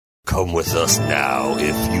Come with us now,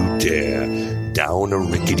 if you dare, down a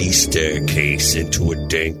rickety staircase into a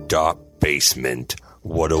dank, dark basement.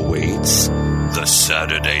 What awaits? The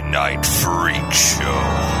Saturday Night Freak Show.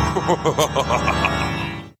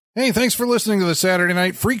 Hey, thanks for listening to the Saturday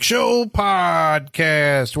Night Freak Show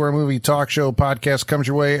podcast, where a movie talk show podcast comes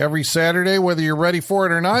your way every Saturday, whether you're ready for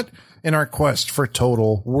it or not, in our quest for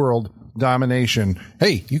total world domination.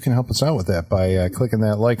 Hey, you can help us out with that by clicking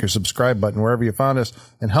that like or subscribe button wherever you found us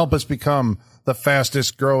and help us become the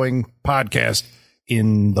fastest growing podcast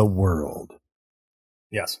in the world.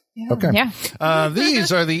 Yes. Yeah. Okay. Yeah.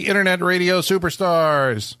 These are the internet radio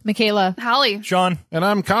superstars. Michaela. Holly. Sean. And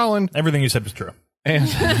I'm Colin. Everything you said was true. And,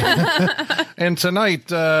 and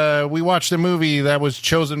tonight, we watched a movie that was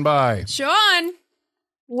chosen by Sean.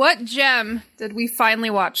 What gem did we finally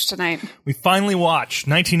watch tonight? We finally watched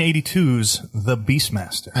 1982's The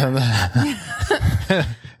Beastmaster.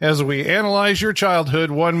 As we analyze your childhood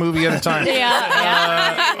one movie at a time. Really,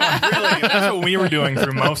 that's what we were doing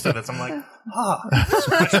through most of this. I'm like,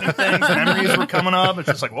 questioning things, memories were coming up. It's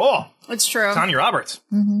just like, whoa. It's true. Tanya Roberts.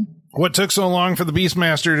 Mm-hmm. What took so long for the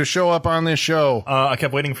Beastmaster to show up on this show? I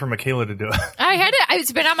kept waiting for Michaela to do it. I had it.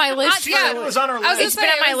 It's been on my list. Yeah, it was on our list. It's been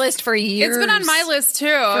on my list for years. It's been on my list too.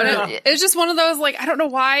 And it's just one of those, like, I don't know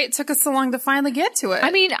why it took us so long to finally get to it.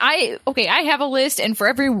 I mean, I have a list, and for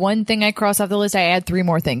every one thing I cross off the list, I add 3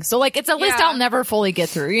 more things. So, like, it's a list I'll never fully get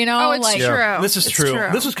through, you know? Oh, it's like, true. This is true.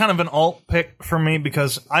 This was kind of an alt pick for me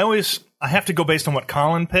because I have to go based on what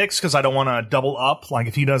Colin picks because I don't want to double up. Like,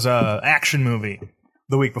 if he does a action movie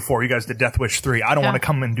the week before, you guys did Death Wish 3. I don't want to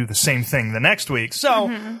come and do the same thing the next week. So,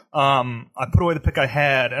 I put away the pick I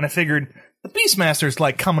had, and I figured the Beastmaster's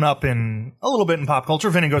like coming up in a little bit in pop culture.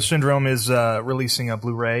 Vinegar Syndrome is releasing a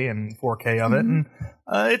Blu-ray and 4K of it, and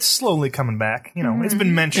it's slowly coming back. You know, it's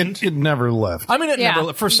been mentioned. It never left. I mean, it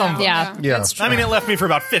never for some. Yeah. It's true. I mean, it left me for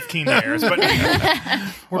about 15 years, but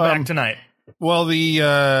we're back tonight. Well,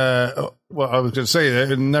 I was going to say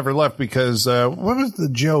that it never left because what was the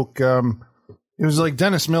joke? It was like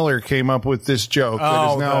Dennis Miller came up with this joke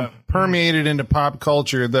that is now permeated into pop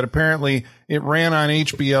culture that apparently it ran on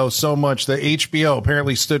HBO so much that HBO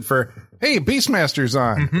apparently stood for, hey, Beastmaster's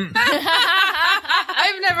on.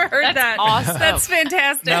 I've never heard that. awesome. That's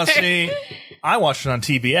fantastic. Now, see, I watched it on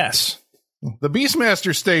TBS. The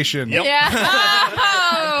Beastmaster station. Yep.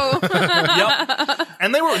 Oh. Yep.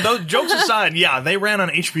 And they were, those jokes aside, they ran on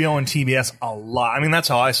HBO and TBS a lot. I mean, that's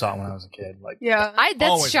how I saw it when I was a kid. Like, Yeah. That's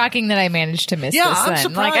Always. shocking that I managed to miss yeah, this I'm then.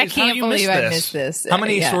 surprised. Like, I How can't you believe missed I this. missed this. How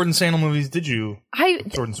many Sword and Sandal movies did you?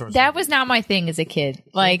 Sword and Sandal. That was not my thing as a kid.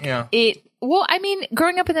 Like, well, I mean,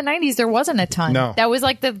 growing up in the 90s, there wasn't a ton. No. That was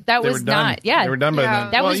like that was not. Yeah. They were done by then.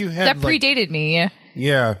 That Well, was, you had, that predated me. Yeah.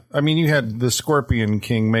 Yeah, I mean, you had the Scorpion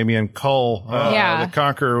King, maybe, and Kull. Yeah. The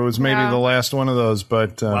Conqueror was maybe the last one of those,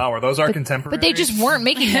 but Wow, are those our contemporaries? But they just weren't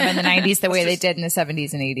making them in the 90s the way they did in the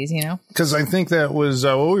 70s and 80s, you know? because I think that was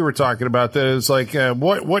what we were talking about. That is like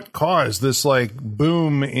what caused this like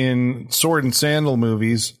boom in sword and sandal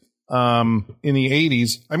movies in the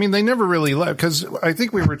 80s. I mean, they never really left because I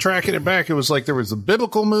think we were tracking it back. It was like there was the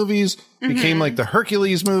biblical movies, became like the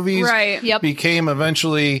Hercules movies, Right. Yep. became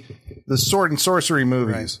eventually the sword and sorcery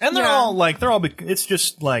movies. And they're it's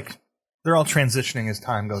just like, they're all transitioning as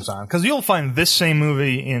time goes on. Because you'll find this same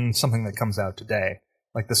movie in something that comes out today.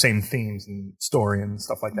 Like the same themes and story and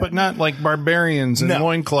stuff like that. But not like barbarians and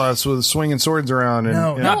loincloths with swinging swords around.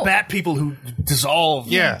 And, not bat people who dissolve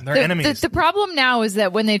their enemies. The problem now is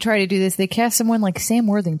that when they try to do this, they cast someone like Sam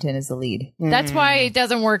Worthington as the lead. That's why it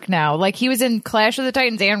doesn't work now. Like, he was in Clash of the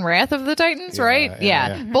Titans and Wrath of the Titans, right?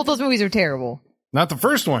 Yeah. Both those movies are terrible. Not the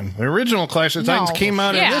first one. The original Clash of the Titans came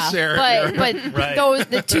out in this era. But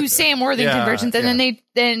the two Sam Worthington versions, and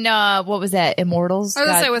then what was that? Immortals? I was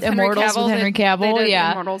gonna say with Henry Immortals Cavill, with Henry they Cavill, did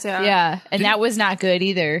yeah. Immortals, yeah. Yeah. And that was not good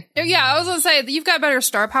either. Yeah, I was going to say, you've got better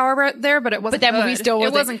star power there, but it wasn't But that good. movie still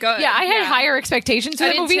wasn't good. Yeah, I had higher expectations for I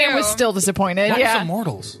the did movie and too. was still disappointed. What's Yeah.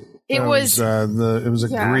 Immortals? It was it was a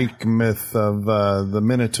Greek myth of the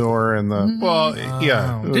Minotaur and the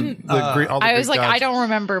I was like, I don't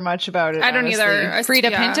remember much about it. I don't honestly. either.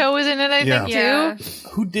 Frida Pinto was in it, I think, Yeah. too.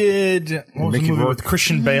 Who did what was the Mickey movie Rourke. with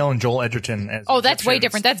Christian Bale and Joel Edgerton? As Oh, that's way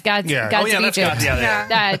Egyptians? different. That's Gods of that's Egypt. Gods, yeah.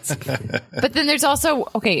 That's. But then there's also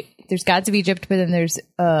there's Gods of Egypt, but then there's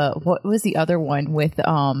what was the other one with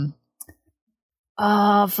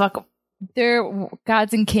They're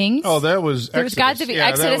Gods and Kings. Oh, that was there was Exodus,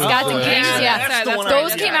 that was Gods and the- Kings. Yeah, That's the one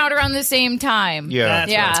those I- came out around the same time. Yeah.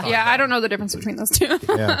 That's what I'm talking Yeah, about. I don't know the difference between those two.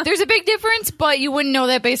 Yeah. There's a big difference, but you wouldn't know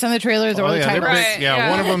that based on the trailers or Oh, the yeah, they're titles. big- Right, yeah, yeah.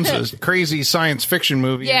 one of them's a crazy science fiction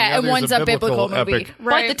movie. Yeah, and the other's one's a biblical movie. epic.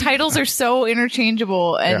 Right. But the titles are so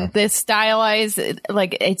interchangeable, and Yeah. the stylized,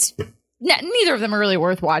 like it's neither of them are really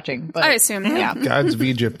worth watching. But I assume. yeah. Gods of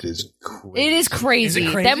Egypt is crazy. It is crazy. Is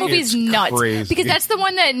it crazy? That movie's It's nuts crazy. because that's the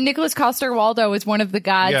one that Nicholas Coster-Waldau is one of the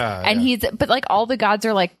gods, Yeah, and yeah. but like all the gods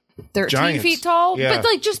are like 13 Giants. feet tall, Yeah. but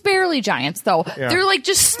like just barely giants though. Yeah. They're like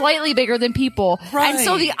just slightly bigger than people, and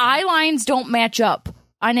so Right. the eye lines don't match up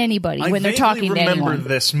on anybody I when they're vaguely talking to remember anyone.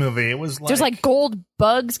 this movie. It was like There's like gold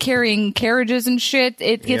bugs carrying carriages and shit.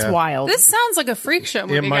 It gets Yeah. wild. This sounds like a freak show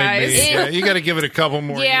movie, It might guys. be. Yeah, you got to give it a couple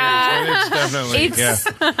more Yeah. years. It's definitely. It's-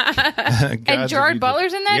 Gods and of Gerard Egypt.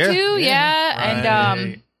 Butler's in that Yeah, too. Yeah, and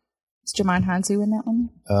Right. is Jamon Hansu in that one?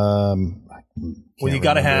 well, you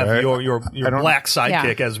got to have your I don't- black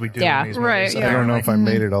sidekick Yeah. as we do. Yeah. in these Right, movies. yeah. I don't know if I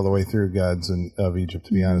made Mm-hmm. it all the way through Gods of Egypt,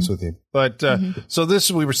 to be honest with you. But so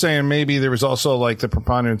this, we were saying maybe there was also like the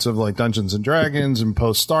preponderance of like Dungeons and Dragons and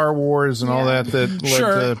post Star Wars and all that led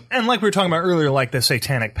Sure, to. and like we were talking about earlier, like the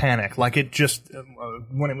Satanic Panic, like it just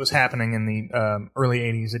when it was happening in the early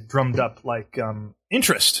 '80s, it drummed up like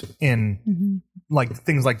interest in like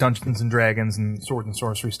things like Dungeons and Dragons and sword and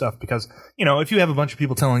sorcery stuff. Because if you have a bunch of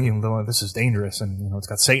people telling you this is dangerous and it's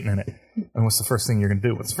got Satan in it, and what's the first thing you're going to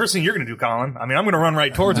do? What's the first thing you're going to do, Colin? I mean, I'm going to run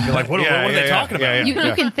right towards it and be like, what are they talking about? Yeah,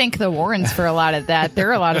 You can thank the Warrens for a lot of that.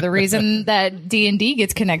 They're a lot of the reason that D&D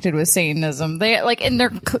gets connected with Satanism. They like in their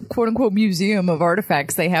quote unquote museum of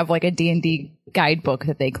artifacts, they have like a D&D guidebook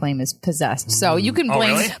that they claim is possessed. So you can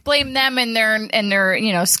blame really? blame them and their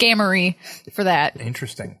scammery for that.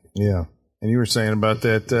 Interesting. Yeah. And you were saying about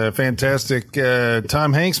that fantastic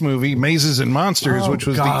Tom Hanks movie, Mazes and Monsters, which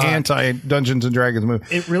was God. the anti-Dungeons and Dragons movie.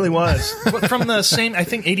 It really was. But from the same, I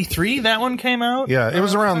think '83 that one came out. Yeah, it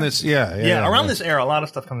was around this. Yeah, Around this era, a lot of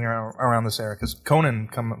stuff coming around this era because Conan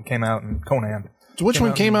came out and Conan. So which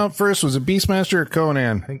one came out first? Was it Beastmaster or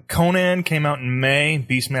Conan? Conan came out in May.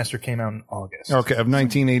 Beastmaster came out in August. Okay, of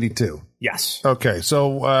 1982. Yes. Okay,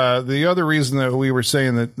 so the other reason that we were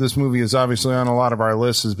saying that this movie is obviously on a lot of our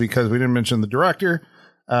lists is because we didn't mention the director.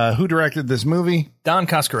 Who directed this movie? Don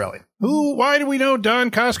Coscarelli. Why do we know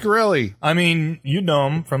Don Coscarelli? I mean, you know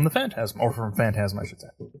him from the Phantasm, or from Phantasm, I should say.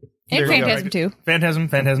 And There you go. Phantasm too.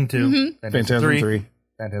 Phantasm 2, Phantasm 3.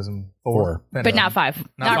 Phantasm 4. But not 5.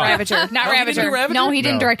 Not five. Ravager. Not Oh, he didn't Ravager. do Ravager? No, he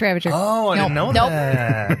didn't No. direct Ravager. Oh, I didn't know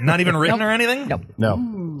that. Not even written or anything? Nope. No.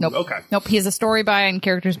 Nope. Okay. Nope. He has a story by and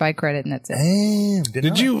characters by credit, and that's it. Damn.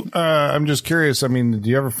 Did you, I'm just curious, I mean, did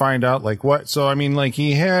you ever find out, like, what? So, I mean, like,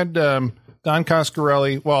 he had Don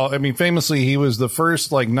Coscarelli. Well, I mean, famously, he was the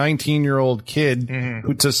first, like, 19-year-old kid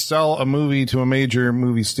who to sell a movie to a major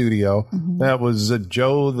movie studio. That was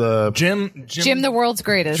Joe the... Jim the World's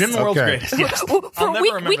Greatest. Jim the World's Okay. Greatest. Yes. I'll never we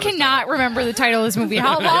remember we this cannot remember the title of this movie.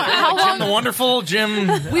 How long? How Jim the long? Wonderful, Jim.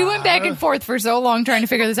 We went back and forth for so long trying to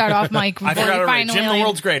figure this out off mic. I before forgot we it right. finally Jim the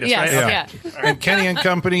World's Greatest, Yes, right? yeah. And Kenny and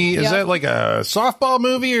Company. Is Yep. that like a softball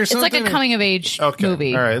movie or It's something? like a coming of age Okay.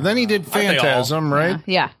 movie. All right. Then he did they all? Phantasm, right?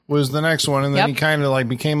 Yeah. Was the next one. And then Yep. he kind of like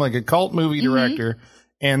became like a cult movie director.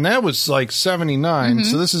 And that was like 79.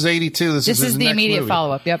 So this is 82. This This his is the next immediate movie.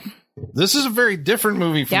 follow up. Yep. This is a very different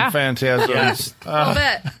movie from Yeah. Phantasm. Yes. A little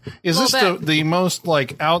bit. Is this Little the most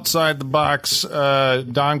like outside the box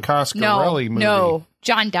Don Coscarelli movie? No.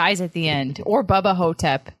 John dies at the end, or Bubba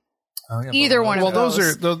Hotep. Oh, yeah, Either but- one Well, of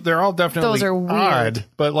those. they're all definitely Those are weird. odd,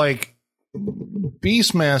 but like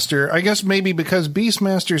Beastmaster, I guess maybe because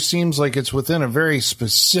Beastmaster seems like it's within a very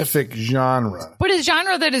specific genre. But a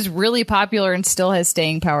genre that is really popular and still has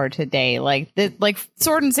staying power today, like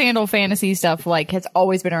sword and sandal fantasy stuff, like has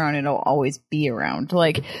always been around and it'll always be around.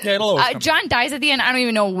 Like, Yeah, it'll always come John dies at the end. I don't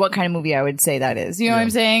even know what kind of movie I would say that is. You know what I'm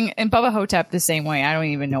saying? And Bubba Hotep the same way. I don't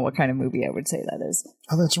even know what kind of movie I would say that is.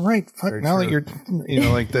 Oh, that's right. Fuck, now that you're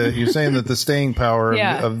like you're saying that the staying power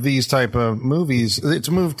Yeah. of these type of movies, it's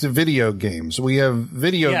moved to video games. We have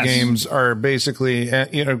video Yes. games are basically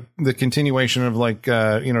the continuation of like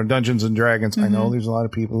Dungeons and Dragons. I know there's a lot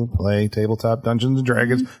of people who play tabletop Dungeons and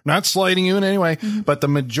Dragons. Not slighting you in any way, but the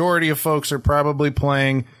majority of folks are probably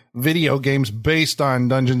playing video games based on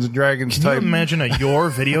Dungeons and Dragons Can you type. imagine your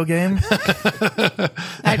video game?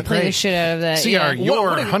 I'd play the shit out of that. See yeah. our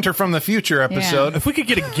Your Hunter from the Future episode. If we could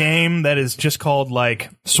get a game that is just called like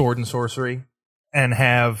Sword and Sorcery and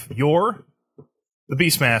have the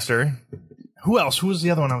Beastmaster. Who else? Who was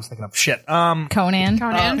the other one I was thinking of? Shit. Conan.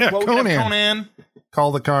 Yeah, well, we could have Conan. Conan.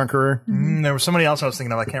 Call the Conqueror. There was somebody else I was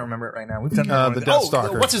thinking of. I can't remember it right now. We've done The Death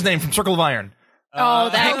Stalker. What's his name from Circle of Iron? Oh,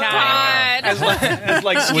 that guy. as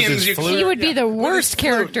like skins his you flute? He would be the worst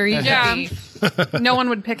character you Yeah. could be. No one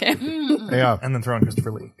would pick him. Yeah. and then throw in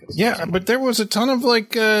Christopher Lee. Yeah, but there was a ton of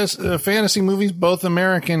like fantasy movies, both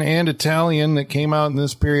American and Italian, that came out in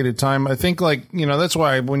this period of time. I think, like, that's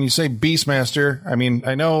why when you say Beastmaster, I mean,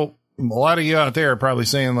 I know a lot of you out there are probably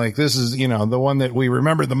saying like this is the one that we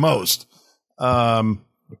remember the most. I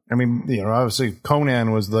mean, obviously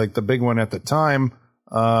Conan was like the big one at the time.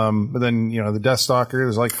 But then, the Deathstalker,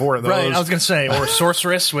 there's like 4 of those. Right, I was going to say, or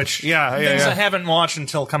Sorceress, which things I haven't watched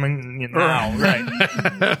until coming now.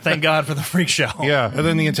 Right. Thank God for the Freak Show. Yeah, and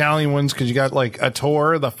then the Italian ones, because you got like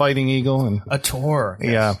Ator, the Fighting Eagle, and A tour.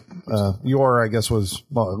 yeah, Yor, I guess, was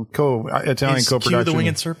Italian Is co-production. Q the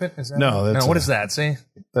Winged Serpent? Is that No, that's what is that? See?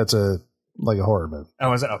 That's like a horror movie.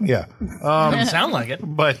 Oh, is that? Okay. Yeah, Doesn't sound like it.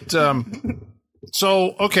 but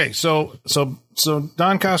so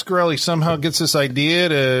Don Coscarelli somehow gets this idea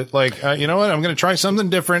to like, you know what? I'm going to try something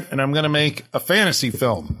different, and I'm going to make a fantasy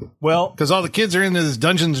film Well, because all the kids are into this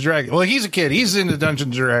Dungeons and Dragons. Well, he's a kid; he's into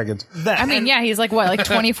Dungeons and Dragons. I mean, yeah, he's like, what, like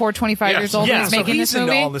 24, 25 years old when yeah, he's so making he's this into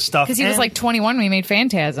movie? all this stuff, Because he was and- like 21 when he made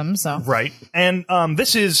Phantasm, so. Right. And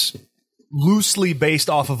this is loosely based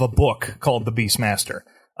off of a book called The Beastmaster.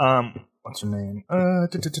 What's her name?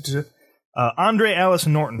 Andre Alice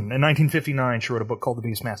Norton in 1959 she wrote a book called The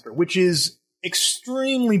Beastmaster, which is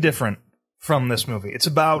extremely different from this movie. It's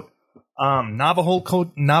about Navajo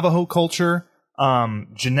culture,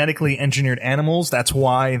 genetically engineered animals. That's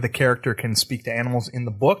why the character can speak to animals in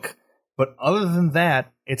the book. But other than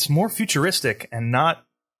that, it's more futuristic and not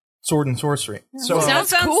sword and sorcery. So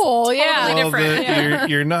Sounds cool, totally yeah. different.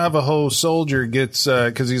 Your Navajo soldier gets,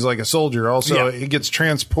 because he's like a soldier also, Yeah. he gets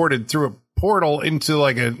transported through a portal into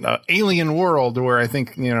like an alien world where I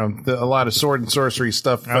think, a lot of sword and sorcery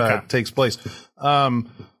stuff takes place.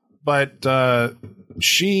 But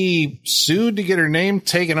she sued to get her name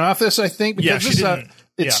taken off this, I think, because Yeah, she didn't.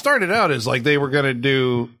 it started out as like they were going to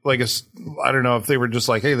do like I don't know if they were just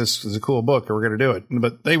like, hey, this is a cool book, or we're going to do it.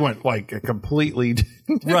 But they went like a completely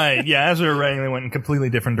right, yeah. As they were writing, they went in completely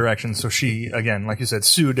different directions. So she, again, like you said,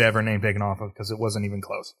 sued to have her name taken off of because it wasn't even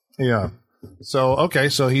close. Yeah. So, okay,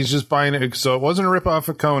 so he's just buying it. So it wasn't a ripoff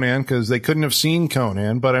of Conan because they couldn't have seen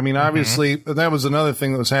Conan. But I mean, obviously, that was another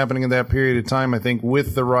thing that was happening in that period of time, I think,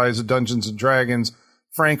 with the rise of Dungeons and Dragons.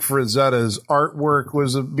 Frank Frazetta's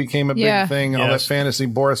artwork became a big thing. All that Yes. fantasy,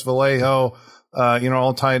 Boris Vallejo,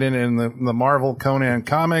 all tied in the Marvel Conan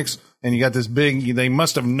comics. And you got this big, they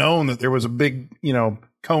must have known that there was a big,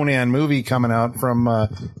 Conan movie coming out from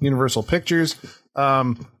Universal Pictures.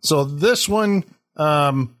 So this one,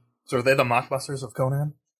 So are they the mockbusters of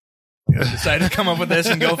Conan? Decided to come up with this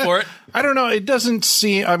and go for it? I don't know. It doesn't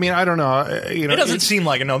seem, I mean, I don't know. It doesn't seem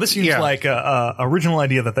like it. No, this seems like a original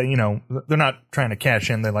idea that they, they're not trying to cash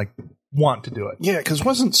in. They like want to do it. Yeah, because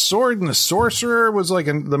wasn't Sword and the Sorcerer was like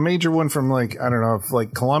the major one from like, I don't know, if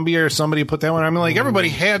like Columbia or somebody put that one. I mean, like everybody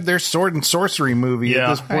had their sword and sorcery movie at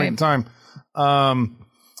this point in time.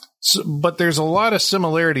 But there's a lot of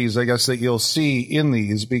similarities, I guess, that you'll see in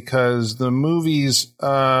these because the movies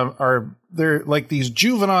they're like these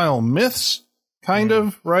juvenile myths, kind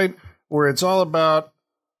of, right? Where it's all about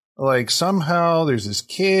like somehow there's this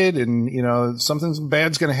kid and, something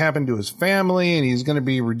bad's going to happen to his family and he's going to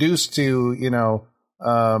be reduced to,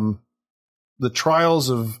 the trials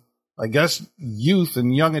of, I guess, youth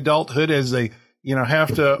and young adulthood as they,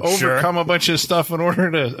 have to overcome a bunch of stuff in order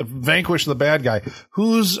to vanquish the bad guy.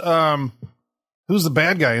 Who's the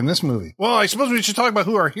bad guy in this movie? Well, I suppose we should talk about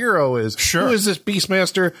who our hero is. Sure. Who is this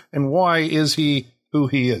Beastmaster and why is he who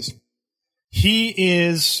he is? He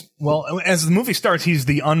is, well, as the movie starts, he's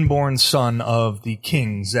the unborn son of the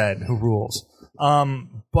king, Zed, who rules.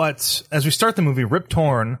 But as we start the movie, Rip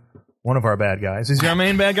Torn, one of our bad guys, is he our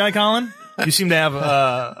main bad guy, Colin? You seem to have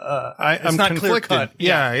I'm not conflicted. clear-cut.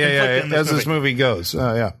 Yeah. Conflicted in As this movie goes.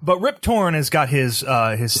 Yeah. But Rip Torn has got his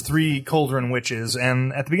 3 Cauldron witches,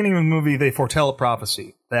 and at the beginning of the movie, they foretell a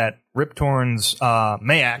prophecy that Rip Torn's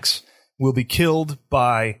Mayax will be killed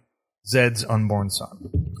by Zed's unborn son.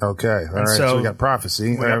 Okay. All right. so So we got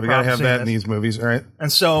prophecy. we got We got to have prophecy, that in these movies. All right.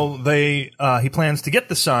 And so he plans to get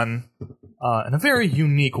the son in a very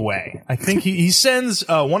unique way. I think he sends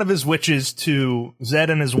one of his witches to Zed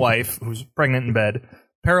and his wife, who's pregnant in bed,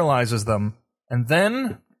 paralyzes them, and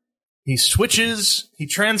then he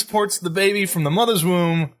transports the baby from the mother's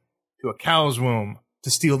womb to a cow's womb to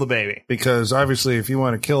steal the baby. Because obviously, if you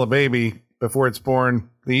want to kill a baby before it's born,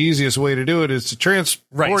 the easiest way to do it is to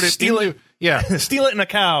transport it. Steal into, it. Yeah. Steal it in a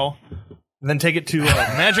cow, then take it to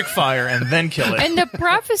magic fire, and then kill it. And the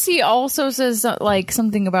prophecy also says like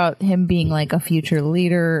something about him being like a future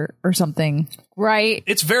leader or something. right?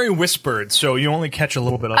 It's very whispered, so you only catch a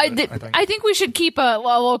little bit of it, I think. I think we should keep a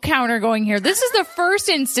little counter going here. This is the first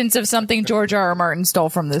instance of something George R. R. Martin stole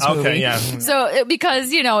from this movie. Okay, yeah. So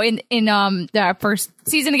because in the first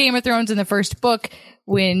season of Game of Thrones, in the first book,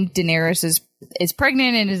 when Daenerys is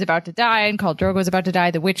pregnant and is about to die, and Khal Drogo is about to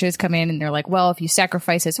die, the witches come in and they're like, well, if you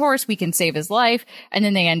sacrifice his horse, we can save his life. And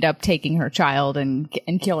then they end up taking her child and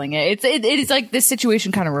killing it. It is like this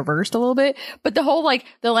situation kind of reversed a little bit. But the whole, like,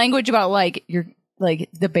 the language about, like, you're, like,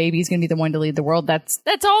 the baby's gonna be the one to lead the world, that's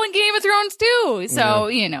all in Game of Thrones too. So,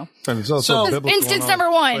 And it's also biblical instance number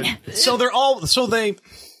one. So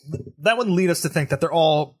that would lead us to think that they're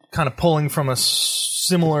all kind of pulling from a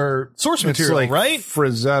similar source material, like right?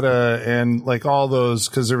 Frazetta and like all those,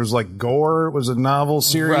 because there was like Gore was a novel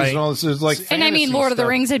series Right. and all this. It was like And I mean, Lord of the stuff.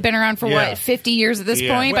 Rings had been around for Yeah. what, 50 years at this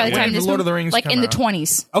Yeah. point by the When time did this Lord of movie- the Rings like come in the out?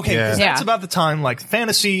 20s. Okay, Yeah. because that's Yeah. about the time, like,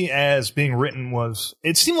 fantasy as being written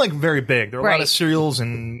it seemed like very big. There were a lot Right. of serials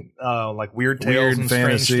and, like, weird tales Weird and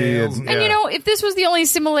fantasy strange tales. and- And if this was the only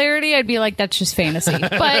similarity, I'd be like, that's just fantasy.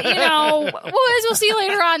 But well, as we'll see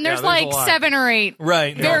later on, there's there's like a lot. 7 or 8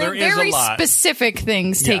 Right. No, very, there is very a lot. specific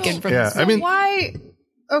things taken from Yeah, this. I mean, Why?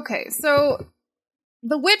 Okay, so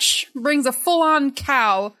the witch brings a full-on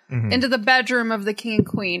cow into the bedroom of the king and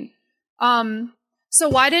queen. So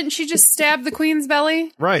why didn't she just stab the queen's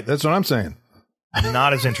belly? right. That's what I'm saying.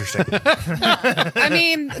 Not as interesting. I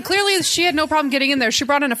mean, clearly she had no problem getting in there. She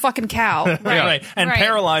brought in a fucking cow. Right. And Right.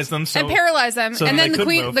 paralyze them. And paralyze them, so and they then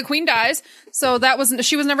couldn't move. the queen dies. So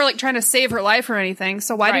she was never like trying to save her life or anything.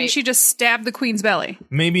 So why Right. didn't she just stab the queen's belly?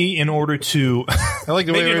 Maybe in order to... I like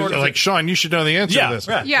the way Maybe in it was order to- like, Sean, you should know the answer Yeah, to this.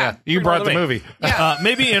 right. Yeah. You brought the movie.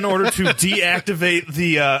 maybe in order to deactivate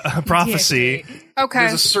the prophecy, Okay.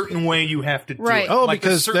 there's a certain way you have to do Right. it. Oh, Like, there's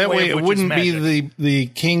because a certain that way of it which is wouldn't magic. be the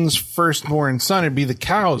king's firstborn son. It'd be the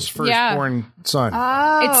cow's firstborn son.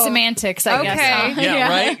 It's semantics, I guess. Okay. Huh? Yeah,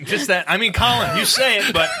 right? Just that. I mean, Colin, you say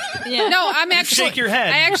it, but No, I'm actually shake your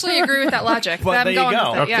head. I actually agree with that logic. But I'm there you going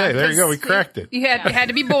go. with it. Okay, Yeah, there you go. We 'cause cracked it. You had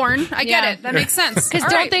to be born. I get Yeah. it. That makes sense. Because All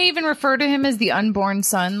don't right. they even refer to him as the unborn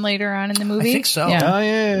son later on in the movie? I think so. Yeah. Oh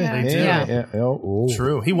yeah, They do. yeah. Oh, oh.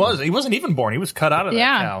 True. He wasn't even born. He was cut out of that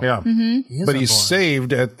Yeah. cow. Yeah, He is but he's unborn.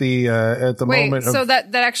 saved at the Wait, moment. so of,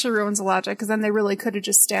 that actually ruins the logic because then they really could have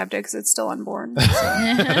just stabbed it because it's still unborn.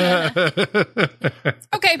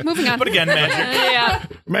 Okay, moving on. But again, magic. Yeah.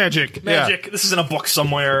 magic. Magic. This is in a book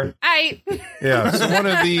somewhere. Yeah. So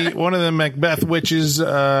one of the Macbeth witches who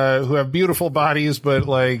have beautiful bodies, but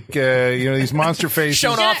like these monster faces.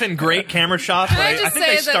 Shown off in great camera shots. I Right? just I think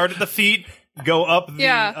say they that- start at the feet, go up the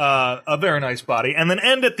a very nice body, and then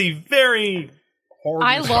end at the very horrible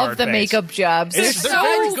I love scarred the face. makeup jobs. They're so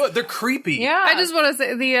very good. They're creepy. Yeah. I just want to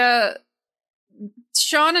say the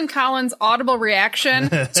Sean and Colin's audible reaction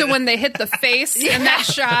to when they hit the face in that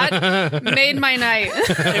shot made my night.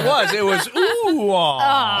 It was ooh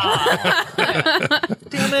aw.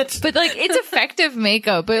 Damn it. But like, it's effective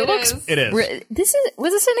makeup. It looks. is. It is.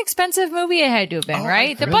 Was this an expensive movie? It had to have been,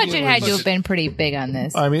 right? The budget had to have been pretty big on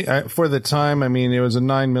this. I mean, for the time, it was a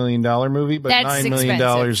 $9 million movie, but That's $9 million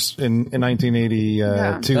in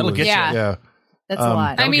 1982. That'll get Yeah. you. Yeah. That's a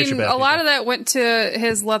lot. I Don't get mean, you a bad lot people. of that went to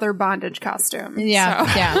his leather bondage costume. Yeah,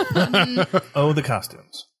 So. yeah. Oh, the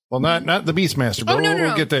costumes. Well, not the Beastmaster, but Oh, no, no, we'll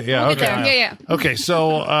no. get there. Yeah, We'll okay. get there. Yeah. Okay, so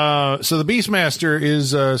the Beastmaster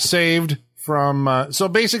is saved from. So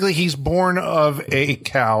basically, he's born of a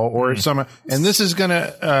cow or some, and this is going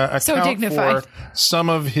to So account dignified. for some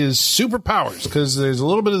of his superpowers because there's a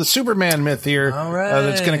little bit of the Superman myth here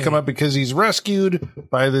that's going to come up because he's rescued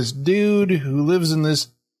by this dude who lives in this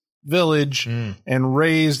village and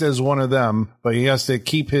raised as one of them, but he has to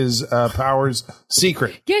keep his powers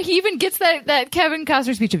secret. Yeah, he even gets that Kevin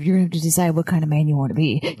Costner speech of, you're going to have to decide what kind of man you want to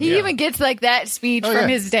be. He even gets like that speech from yeah.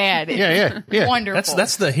 his dad. Yeah. Wonderful.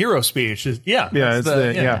 That's the hero speech. Yeah, That's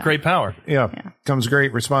it's great power. Yeah, comes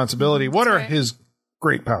great responsibility. What are his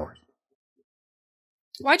great powers?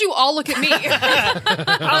 Why'd you all look at me?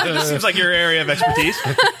 This seems like your area of expertise.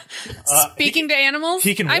 Speaking to animals?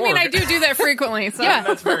 he can I mean, warg. I do that frequently. So. Yeah.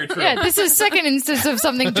 That's very true. Yeah, this is second instance of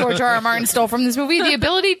something George R. R. Martin stole from this movie. The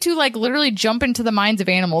ability to like literally jump into the minds of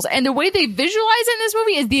animals. And the way they visualize it in this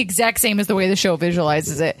movie is the exact same as the way the show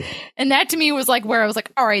visualizes it. And that to me was like where I was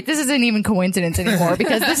like, all right, this isn't even coincidence anymore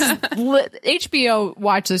because this is HBO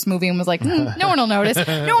watched this movie and was like, no one will notice.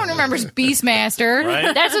 No one remembers Beastmaster.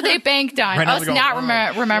 Right. That's what they banked on. Right now Us they're going,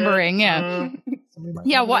 not "Oh, remembering. Yeah.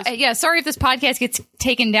 Yeah, sorry if this podcast gets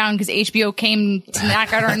taken down because HBO came to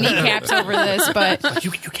knock out our kneecaps over this, but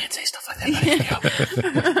You can't say stuff like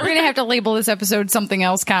We're gonna have to label this episode something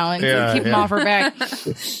else, Colin. Yeah, Keep him off her back.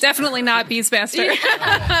 Definitely not Beastmaster.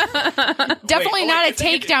 Definitely not a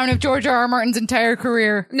takedown of George R.R. Martin's entire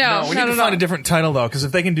career. No, we need not to at find all. a different title though, because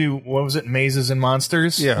if they can do what was it, Mazes and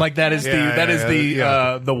Monsters? Yeah. Like that is the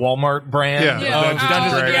Walmart brand Yeah. of Dungeons and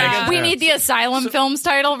Dungeons and Dragons. Dragons. We need the Asylum Films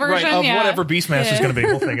title version. Right, of yeah. whatever Beastmaster's going to be.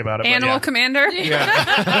 We'll think about it. but Animal yeah. Commander.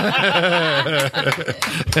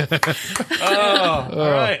 Oh,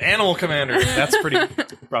 all right. Animal Commander. That's pretty.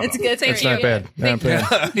 Bravo. It's good. Thank It's you. not bad. Not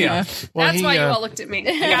bad. Yeah. Well, That's he, why you all looked at me.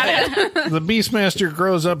 Got it. the Beastmaster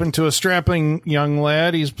grows up into a strapping young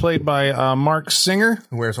lad. He's played by Mark Singer.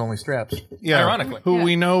 Who wears only straps. Yeah, Ironically. who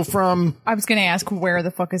we know from. I was gonna ask, where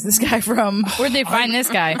the fuck is this guy from? Where'd they find this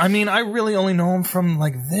guy? I mean, I really only know him from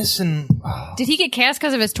like this and. Did he get cast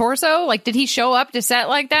because of his torso? Like, did he show up to set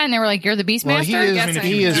like that and they were like, "You're the Beastmaster"? Well, he is. guessing.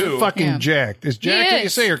 He is do. fucking Yeah. jacked. Is jacked? He What you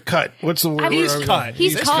is. say or cut? What's the word? He's cut.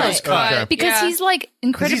 He's cut. Okay. Because Yeah. he's like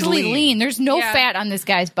incredibly lean. lean. There's no Yeah. fat on this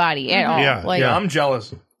guy's body at all. Yeah, Like, yeah. I'm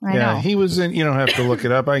jealous. I Yeah, know. he was in. You don't have to look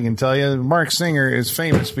it up. I can tell you. Mark Singer is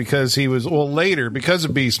famous because he was. Well, later because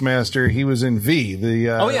of Beastmaster, he was in V. The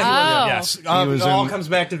Oh yeah, Oh. yes. He was it all in- comes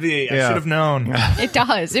back to V. I Yeah. should have known. It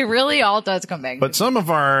does. It really all does come back. But some of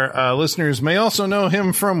our listeners may also know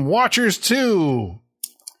him from Watchers 2.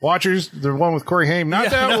 Watchers, the one with Corey Haim. Not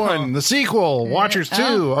that one. The sequel, Watchers 2.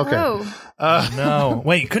 Okay. Oh, No,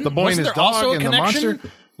 wait, couldn't The Boy wasn't and His there also Dog a and the connection? Monster?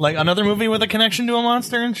 Like another movie with a connection to a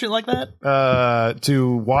monster and shit like that?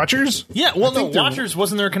 To Watchers? Yeah, well, no, think there- Watchers,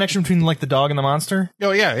 wasn't there a connection between like the dog and the monster? Oh,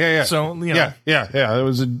 yeah. So, you know. Yeah. It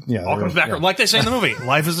was a. Yeah. All comes back, like they say in the movie,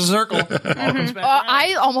 life is a circle. All comes back around.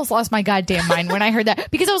 I almost lost my goddamn mind when I heard that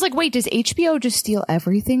because I was like, wait, does HBO just steal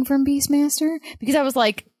everything from Beastmaster? Because I was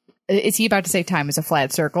like, is he about to say time is a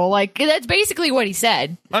flat circle? Like, that's basically what he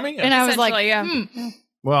said. I mean, And I was like, essentially, yeah.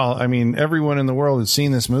 Well, I mean, everyone in the world has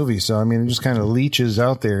seen this movie, so I mean, it just kind of leaches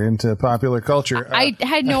out there into popular culture. I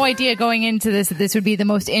had no idea going into this that this would be the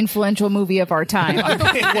most influential movie of our time.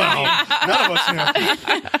 well, none of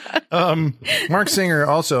us know. Mark Singer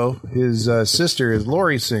also, his sister is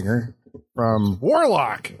Lori Singer from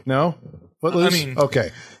Warlock. No? Footloose? I mean-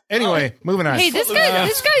 okay. Anyway, moving on. Hey, this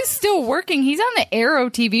guy's still working. He's on the Arrow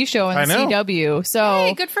TV show on I know. CW. So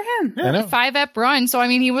Hey, good for him. I know. 5-ep run. So I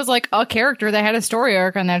mean, he was like a character that had a story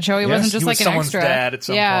arc on that show. He wasn't just he was like an someone's extra. dad at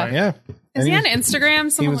some yeah. point. Yeah. Is And he on he, Instagram? he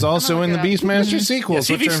Someone was look- also I'm in the gonna look it Beastmaster sequels.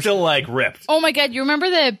 See if he's still like ripped. Oh my God! You remember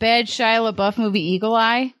the bad Shia LaBeouf movie Eagle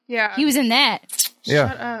Eye? up. Yeah. He was in that.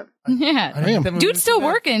 Yeah. Yeah, Damn. dude's still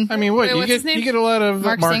working. I mean, what? Wait, you what's get his name? you get a lot of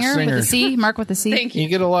Mark Singer with the C. Mark with the C. Thank you. You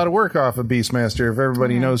get a lot of work off of Beastmaster if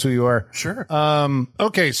everybody knows who you are. Sure.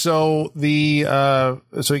 Okay, so the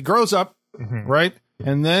so he grows up, right?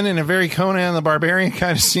 And then in a very Conan the Barbarian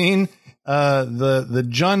kind of scene, the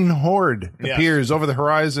Jun horde Yes. appears over the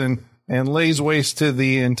horizon and lays waste to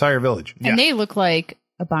the entire village. And they look like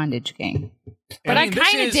a bondage gang. But I mean, this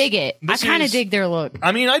kind of is- dig it. I this kind of is- dig their look.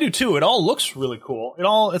 I mean, I do too. It all looks really cool.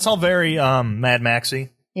 It's all very Mad Maxy.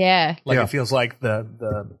 Yeah. Like Yeah. it feels like the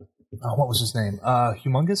what was his name?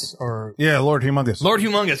 Humongous or Yeah, Lord Humongous. Lord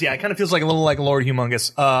Humongous. Yeah, it kind of feels like a little like Lord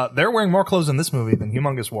Humongous. They're wearing more clothes in this movie than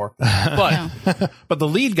Humongous wore. But But the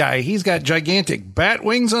lead guy, he's got gigantic bat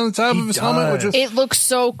wings on the top of his helmet, which is It looks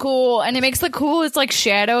so cool, and it makes the coolest like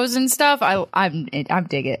shadows and stuff. I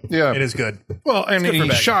dig it. yeah. it is good. Well, and good for he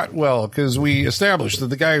bad shot well because we established that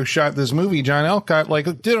the guy who shot this movie, John Alcott,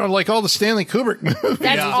 did like all the Stanley Kubrick movies.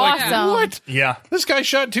 That's Yeah. awesome. What? Yeah, This guy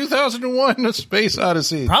shot 2001: A Space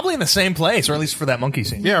Odyssey. probably in the same place, or at least for that monkey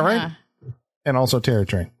scene. Yeah, right. And also Terror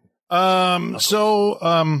Train.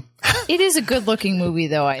 It is a good looking movie,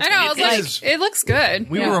 though. I I know. I was It like, is. it looks good.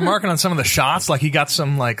 We were remarking on some of the shots, like he got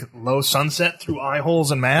some like low sunset through eye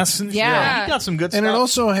holes and masks. And shit. Yeah. He got some good And stuff. it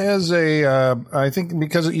also has I think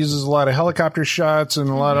because it uses a lot of helicopter shots and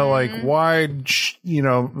a lot of like wide,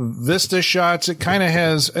 vista shots, it kind of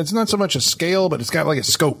has, it's not so much a scale, but it's got like a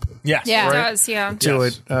scope yes. Yeah. It does, yeah. to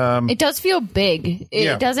Yes. it. It does feel big. It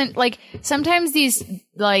Yeah. doesn't like sometimes these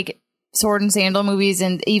like sword and sandal movies,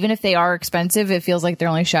 and even if they are expensive, it feels like they're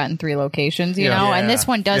only shot in 3 locations, you know. And this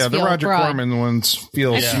one does Yeah, the feel Roger broad. Corman ones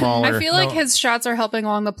feel smaller. I feel like his shots are helping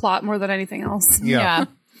along the plot more than anything else. Yeah.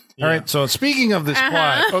 All right. So speaking of this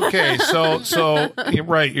plot, okay. So you're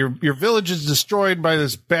right. Your village is destroyed by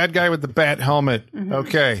this bad guy with the bat helmet.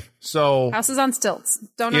 Okay. So Houses on stilts.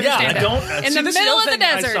 Don't Yeah, understand I don't. it. In the middle of the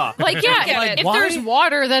desert. Like, yeah, Get it. if Why? there's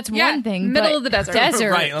water, that's Yeah, one thing. middle but of the desert.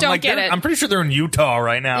 Right. I'm Don't like, get they're- it. I'm pretty sure they're in Utah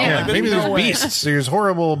right now. Yeah. Like, maybe no there's way. beasts. There's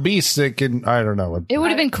horrible beasts that can. I don't know. It would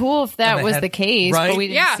have been cool if that they was had- the case, right? but we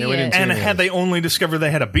didn't Yeah. see Yeah, we it. didn't see And it. had they only discovered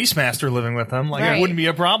they had a Beastmaster living with them, like Right. it wouldn't be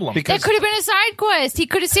a problem. Because That could have been a side quest. He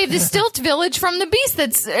could have saved the Stilt village from the beast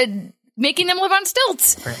that's making them live on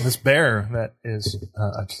stilts. This bear that is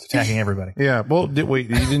just attacking everybody. Yeah. Well, wait,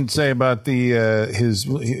 you didn't say about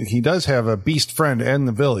the he does have a beast friend in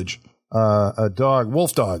the village, a dog,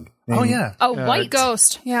 wolf dog. Oh yeah. A white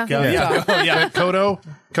Ghost. Yeah. Yeah. Kodo.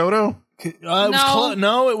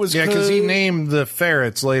 No, it was Yeah, because he named the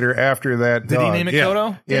ferrets later after that. Did dog. he name it Yeah.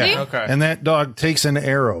 Kodo? Yeah. he? Okay. And that dog takes an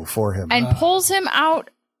arrow for him. and pulls him out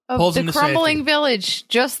of Pulls the him to crumbling safety. village,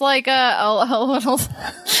 just like a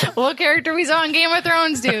little character we saw in Game of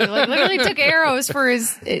Thrones, dude. Like literally took arrows for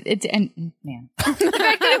his. And man, the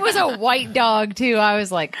fact that it was a white dog too, I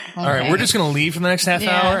was like, okay. All right, we're just going to leave for the next half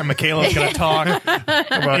Yeah. hour, and Michaela's going to talk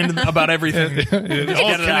about everything. It all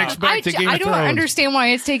Get it connects out. back to Game I of don't Thrones. understand why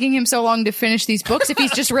it's taking him so long to finish these books if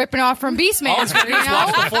he's just ripping off from All he's Beastmaster. got to do is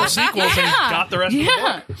watch the 4 sequels, and he's Yeah. got the rest of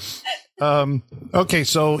the book. Okay,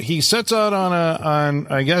 so he sets out on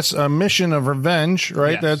I guess a mission of revenge,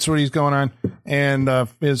 right? Yes. That's what he's going on. And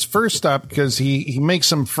his first stop, because he makes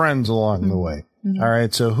some friends along the way. All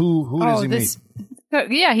right, so who does he meet?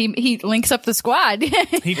 Yeah, he links up the squad.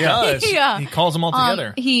 He does. Yeah. He calls them all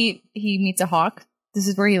together. He meets a hawk. This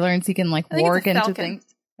is where he learns he can like I think warg it's a into falcon. things.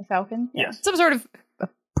 A falcon? Yeah. Some sort of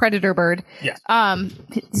predator bird. Yes.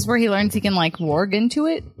 This is where he learns he can like warg into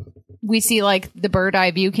it. We see like the bird eye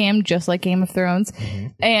view cam, just like Game of Thrones.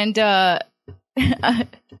 And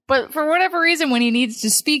but for whatever reason, when he needs to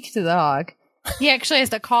speak to the hawk, he actually has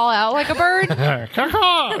to call out like a bird. No,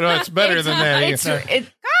 it's better than that. It's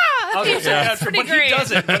I was gonna say that, pretty but great. he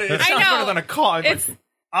does it. But it sounds know. better than a call. It's like,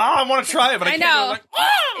 I want to try it, but I I can't. know. Like,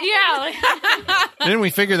 yeah, like, Didn't we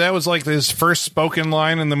figure that was like his first spoken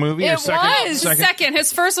line in the movie? It or second, was. Second?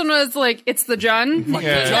 His first one was like, "It's the Jun." Yeah.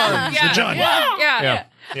 Yeah. The Jun. Yeah. Yeah.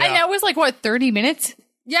 and that was like what 30 minutes.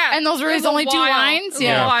 Yeah. And those were It his was a only two while. lines? It was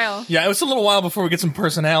Yeah. a while. yeah, it was a little while before we get some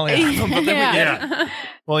personality. Out of him, but then we get it.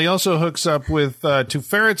 Well, he also hooks up with two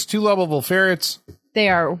ferrets, two lovable ferrets. They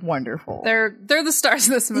are wonderful. They're the stars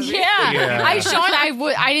of this movie. Yeah. Sean,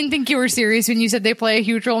 I didn't think you were serious when you said they play a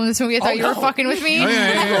huge role in this movie. I thought you were fucking with me. Oh,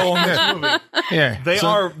 yeah. Role in this movie.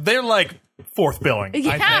 Yeah. They're like fourth billing.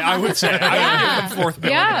 I would say. I would give them fourth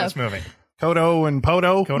billing in this movie. Kodo and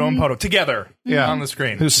Podo. Kodo and Poto together on the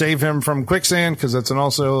screen. Who save him from quicksand, because that's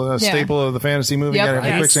also a staple of the fantasy movie. Yep. Gotta have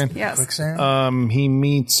Yes. quicksand. Yes. Quicksand? He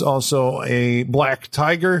meets also a black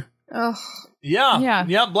tiger. Ugh.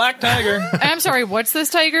 Yeah, Black Tiger. I'm sorry, what's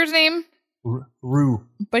this tiger's name? Rue.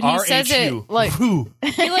 But he says it RHU. like, Rue.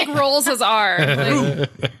 He like rolls his R. Like,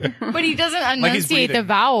 but he doesn't he's enunciate the breathing.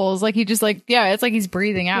 vowels. Like he just like, it's like he's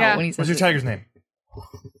breathing out Yeah. when he says What's your it. tiger's name?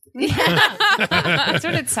 That's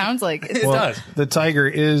what it sounds like. It does. The tiger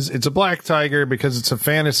it's a black tiger because it's a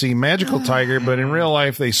fantasy magical tiger, but in real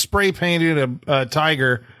life they spray painted a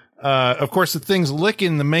tiger. Of course, the thing's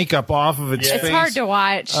licking the makeup off of its It's face hard to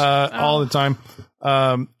watch. all the time.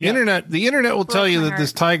 The internet will tell you my that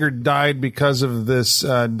this tiger died because of this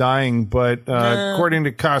dying, but according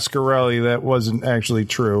to Coscarelli, that wasn't actually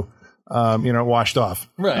true. It washed off.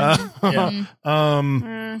 Right. Yeah.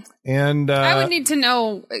 And I would need to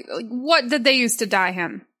know like, what did they use to dye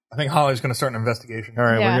him? I think Holly's going to start an investigation. all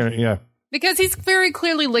right, Yeah. we're gonna Because he's very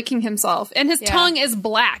clearly licking himself, and his tongue is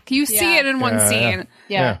black. You see Yeah. it in one Yeah, scene.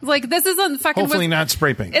 yeah. Like this isn't fucking. hopefully not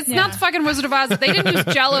spray paint. It's not fucking Wizard of Oz. They didn't use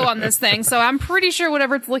Jello on this thing, so I'm pretty sure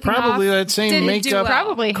whatever it's licking Probably off that same didn't makeup. do well.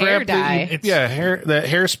 Probably hair Crap that dye. that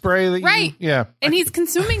hairspray that Right. yeah. And he's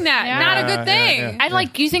consuming that. Yeah. Not a good thing. Yeah. I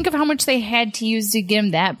like, you think of how much they had to use to get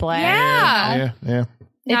him that black. Yeah. Yeah.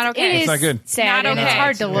 Not It's- okay. It It's is not good. sad Not and it's okay.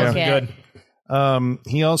 hard to look Yeah. at. Good.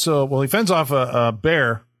 He also he fends off a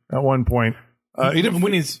bear at one point. He talks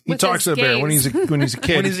his to the bear when gaze. he's a kid.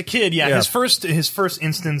 When he's a kid, Yeah. his first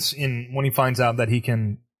instance in when he finds out that he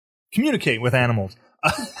can communicate with animals.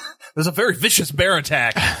 There's a very vicious bear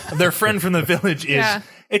attack. Their friend from the village is Yeah.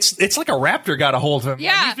 it's like a raptor got a hold of him.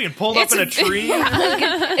 Yeah. Like, he's being pulled up It's- in a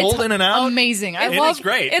tree, pulled in and out. Amazing. I It love is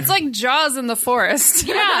great. It's like Jaws in the forest.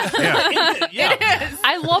 Yeah. yeah.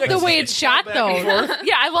 I love the way Yeah, it's shot, back though. and forth.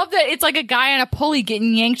 Yeah, I love that it's like a guy on a pulley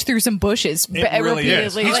getting yanked through some bushes It really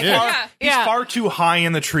is. repeatedly. He's, Like, far, Yeah. he's Yeah. far too high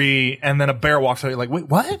in the tree, and then a bear walks out. You're like, wait,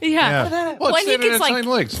 what? yeah. Well, When it's he standing gets on its like hind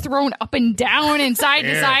legs. thrown up and down and side to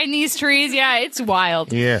Yeah. side in these trees, yeah, it's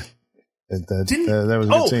wild. Yeah. That was a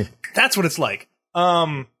good Oh, scene. that's what it's like.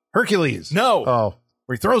 Hercules. No. Oh,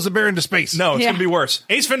 where he throws the bear into space. No, it's Yeah. going to be worse.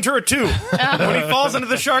 Ace Ventura 2. When he falls into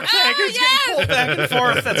the shark tank, he's yes! getting pulled back and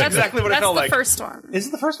forth. That's exactly what it That's felt the like. first one. Is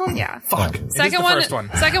it the first one? Yeah. Fuck. It is Second the one. first one.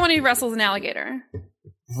 Second one, he wrestles an alligator.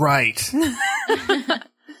 Right.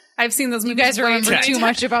 I've seen those movies. You guys way remember many too times.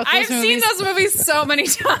 much about those I've seen movies. those movies so many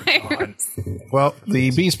times. Well,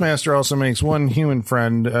 the Beastmaster also makes one human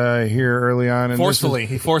friend here early on. And Forcefully.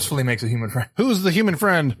 He forcefully makes a human friend. Who's the human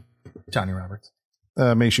friend? Tanya Roberts.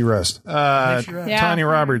 May she rest. Yeah. Tanya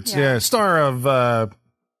Roberts, yeah, star of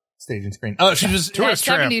Stage and Screen. Oh, she was That Tourist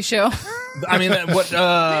Trap. 70s show. I mean, what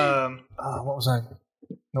was I?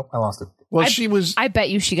 Nope, I lost it. Well, she was. I bet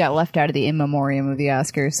you she got left out of the in memoriam of the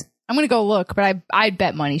Oscars. I'm going to go look, but I'd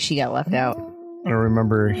bet money she got left out. I don't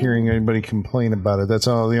remember hearing anybody complain about it. That's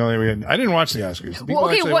all. The only way. I didn't watch the Oscars. People Well,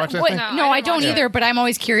 okay, actually watch that thing? no, I don't either, but I'm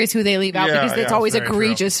always curious who they leave out Yeah, because it's yeah, always very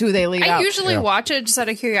egregious who they leave I out. usually watch it just out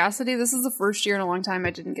of curiosity. This is the first year in a long time I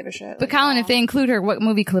didn't give a shit. But Colin, if they include her, what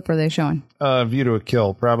movie clip are they showing? View to a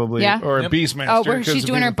Kill, probably, Yeah? or Yep. Beastmaster. Oh, where 'cause she's of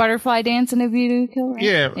doing View- her butterfly dance in A View to a Kill, right?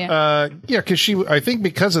 Yeah, because I think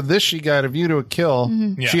because of this, she got A View to a Kill.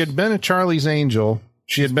 Mm-hmm. She had been a Charlie's Angel.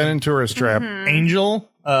 She had been in Tourist Trap. Angel,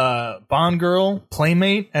 Bond Girl,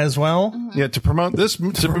 Playmate as well. Yeah, to promote this,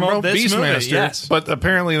 to promote this movie, Beastmaster. yes. But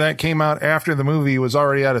apparently that came out after the movie was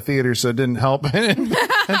already out of theater, so it didn't help drive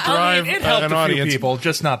I mean, it helped an a few audience. people,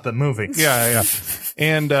 just not the movie. Yeah.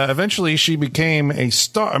 And eventually she became a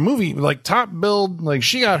star, a movie, like top billed, like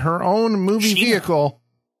she got her own movie vehicle,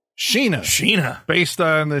 Sheena, based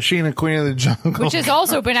on the Sheena Queen of the Jungle. Which has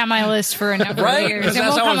also been on my list for a number of Right? years. Because And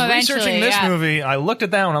as will I come was eventually. researching this yeah. movie, I looked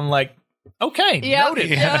at that and I'm like, okay, Yep. noted.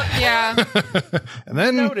 yeah. And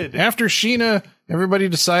then Noted. after Sheena, everybody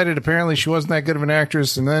decided apparently she wasn't that good of an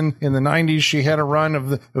actress. And then in the 90s, she had a run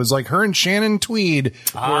of it was like her and Shannon Tweed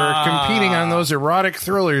were competing on those erotic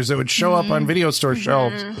thrillers that would show up on video store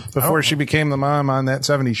shelves before she became the mom on that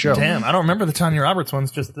 70s show. Damn, I don't remember the Tanya Roberts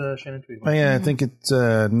ones, just the Shannon Tweed Oh, one. yeah, I think it's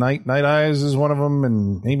Night Eyes is one of them,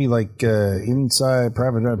 and maybe like Inside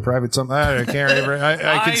Private something. I can't remember. I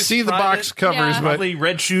could Eyes, see the box Private. covers, Yeah. but Probably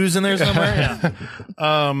red shoes in there somewhere. Yeah.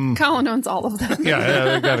 Colin owns all of them.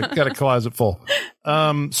 yeah, they got a closet full.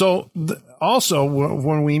 Also,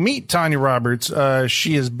 when we meet Tanya Roberts,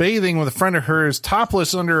 she is bathing with a friend of hers,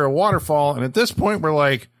 topless under a waterfall, and at this point, we're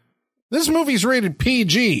like, this movie's rated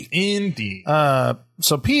PG. Indeed.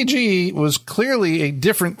 So PG was clearly a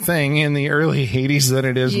different thing in the early 80s than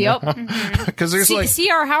it is Yep. now. Because there's like See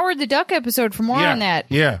our Howard the Duck episode for more on that.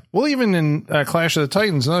 Yeah. Well, even in Clash of the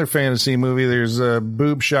Titans, another fantasy movie, there's a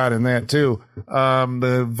boob shot in that too.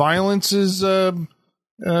 The violence is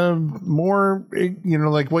more,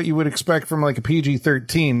 like what you would expect from like a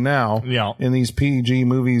PG-13 now. Yeah. In these PG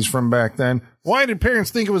movies from back then. Why did parents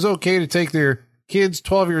think it was okay to take their kids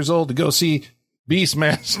 12 years old to go see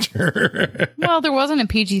Beastmaster? Well, there wasn't a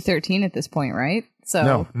PG-13 at this point, right?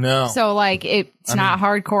 So No. So like it's not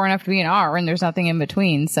hardcore enough to be an R, and there's nothing in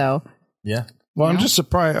between. So Yeah. Well, I'm just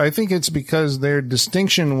surprised. I think it's because their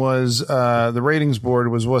distinction was the ratings board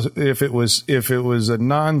was if it was a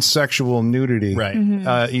non-sexual nudity,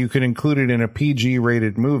 Right. you could include it in a PG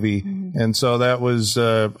rated movie, and so that was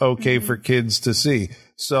okay for kids to see.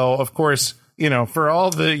 So, of course, for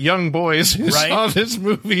all the young boys who Right. saw this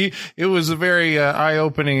movie, it was a very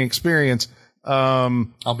eye-opening experience.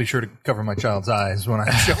 I'll be sure to cover my child's eyes when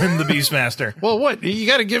I show him the Beastmaster. Well, what? You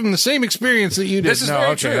got to give them the same experience that you did. This is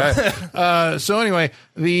very true. So anyway,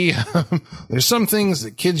 there's some things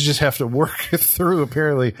that kids just have to work through.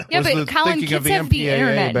 Apparently, yeah, was but the Colin, thinking kids of the have the MPAA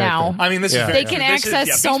internet back now. then. I mean, this Yeah. is very They can true. This is-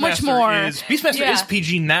 access so much Beastmaster more. Beastmaster Yeah. is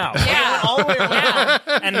PG now. Yeah. All the way around.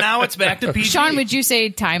 And now it's back to PG. Sean, would you say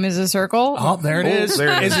time is a circle? Oh, there it is.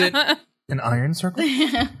 there it Is it an iron circle?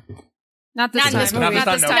 Not this Not in this time. movie. Not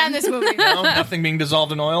this time. Not in this movie. No, nothing being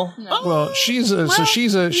dissolved in oil. Well, she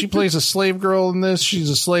plays a slave girl in this. She's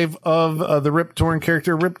a slave of the Rip Torn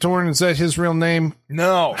character. Rip Torn, is that his real name?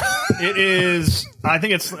 No, it is. I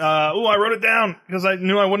think it's. I wrote it down because I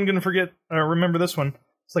knew I wasn't going to forget. Remember this one.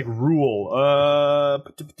 It's like Rule.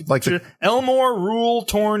 Like the- Elmore Rule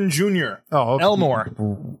Torn Jr. Oh, okay. Elmore.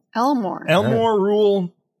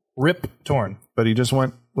 Rule Rip Torn. But he just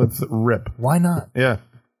went with Rip. Why not? Yeah.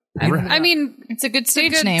 I mean, It's a good it's a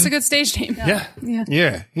stage good, name. It's a good stage name. Yeah.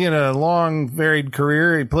 Yeah, he had a long, varied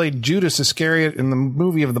career. He played Judas Iscariot in the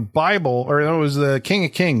movie of the Bible, or it was the King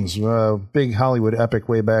of Kings, big Hollywood epic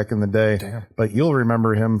way back in the day. Damn. But you'll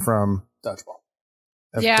remember him from, Dodgeball.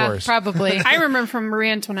 of yeah, course. probably. I remember from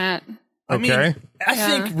Marie Antoinette. I mean, Okay. I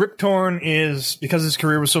think Rip Torn is, because his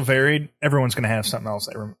career was so varied, everyone's going to have something else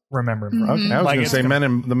they remember him from. Okay, I was Like going to it's say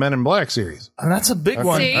gonna- the Men in Black series. And that's a big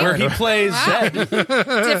one See? where he plays Zed.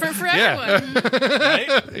 Different for everyone.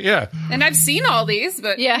 Right? Yeah. And I've seen all these,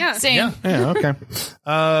 but yeah, same. Yeah. Yeah, okay.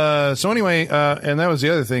 So anyway, and that was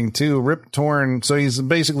the other thing too. Rip Torn. So he's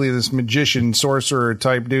basically this magician, sorcerer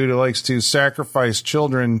type dude who likes to sacrifice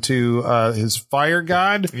children to his fire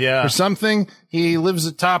god, Yeah. or something. He lives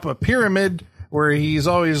atop a pyramid where he's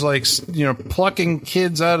always like, plucking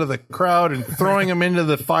kids out of the crowd and throwing them into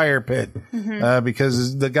the fire pit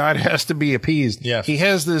because the god has to be appeased. Yes. He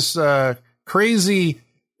has this crazy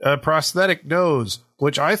a prosthetic nose,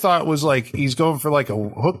 which I thought was like he's going for like a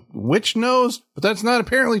hook witch nose, but that's not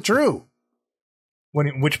apparently true.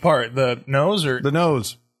 Which part? The nose or The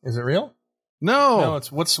nose. is it real? No. No,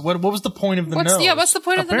 it's what was the point of the nose? What's the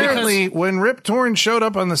point of the nose? Apparently, when Rip Torn showed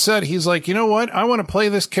up on the set, he's like, you know what? I want to play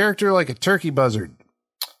this character like a turkey buzzard.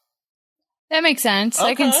 That makes sense.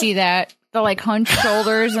 I can Okay. see that. The like hunched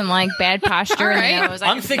shoulders and like bad posture in Alright. the nose.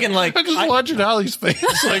 I'm thinking like I'm just watching Holly's face.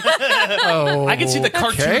 Like, oh, I can see the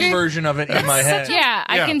cartoon okay. version of it in my head. Yeah,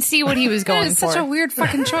 I Yeah. can see what he was That going is for. such a weird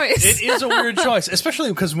fucking choice. It is a weird choice, especially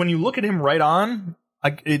because when you look at him right on,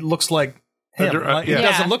 it looks like him. Like, yeah. It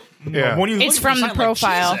doesn't look. Yeah. When you look It's at from the sign,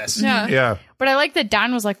 profile. Like, Jesus. yeah. Yeah. But I like that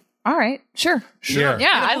Don was like, "All right, sure, Sure. yeah,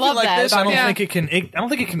 I In a movie love like that." This, I about don't him. think it can. I don't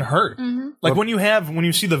think it can hurt. Like when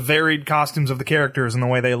you see the varied costumes of the characters and the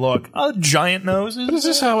way they look, giant noses. But is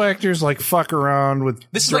this how actors like fuck around with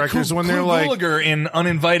This is like directors when they're like, Gallagher in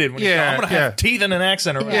Uninvited. When he's Yeah, like, I'm gonna have yeah. teeth and an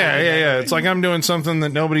accent. Or yeah. It's like I'm doing something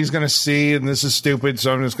that nobody's going to see, and this is stupid,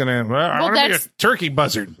 so I'm just going to. I want to be a that's- turkey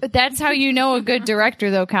buzzard. But that's how you know a good director,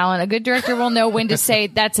 though, Colin. A good director will know when to say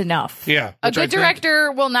that's enough. Yeah, A which I good think-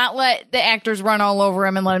 director will not let the actors run all over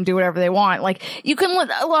him and let them do whatever they want. Like you can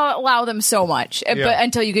allow them so much, but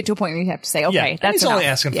until you get to a point where you have to say, okay, Yeah, and that's he's only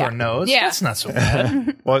enough. asking Yeah. for a nose. Yeah. That's not so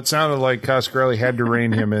bad. Well, it sounded like Coscarelli had to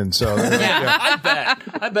rein him in. So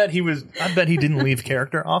I bet he didn't leave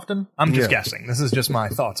character often. I'm just Yeah. guessing. This is just my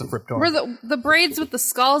thoughts of Rip Torn. Were the braids with the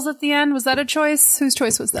skulls at the end, was that a choice? Whose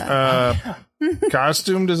choice was that?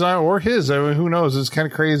 costume design or his, I mean, who knows? It's kind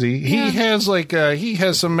of crazy. He has like he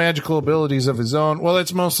has some magical abilities of his own. Well,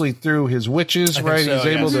 it's mostly through his witches, think right? so, He's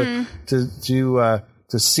able yes.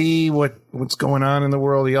 to see what's going on in the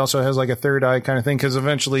world. He also has like a third eye kind of thing because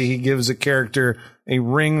eventually he gives a character a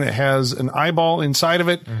ring that has an eyeball inside of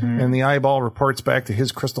it, and the eyeball reports back to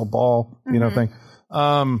his crystal ball, thing.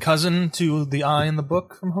 Cousin to the eye in the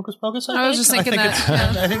book from Hocus Pocus. I was just thinking that.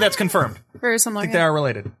 I think that's confirmed. Very something I think like they that. are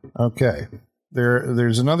related. Okay.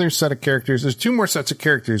 There's another set of characters. There's two more sets of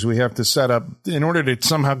characters we have to set up in order to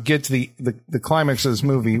somehow get to the climax of this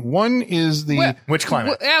movie. One is the What? Which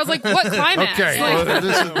climate? I was like, what climax? okay. Like, Well,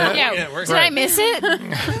 this is Yeah, we're- did I miss it?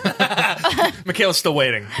 Michaela's still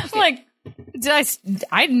waiting. Like,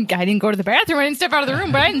 I didn't go to the bathroom. I didn't step out of the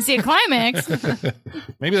room, but I didn't see a climax.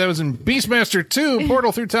 maybe that was in Beastmaster 2,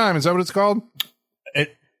 Portal Through Time. Is that what it's called?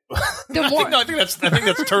 The more, I think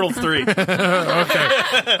that's Turtle 3. Okay.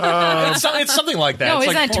 It's something like that. no, It's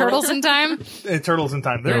isn't like that Turtles in Time? Turtles in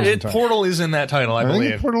Time. Turtles in Time. Portal is in that title, I I think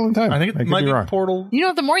believe. it's Portal in Time. I think it could might be be wrong. Portal. You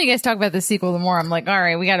know, the more you guys talk about the sequel, the more I'm like, all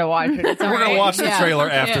right, we got to watch it. It's all We're going right. to watch the Yeah. trailer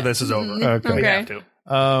after Yeah. this is over. Okay. We have to.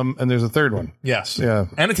 And there's a third one. Yes. Yeah.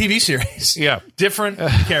 And a TV series. Yeah. Different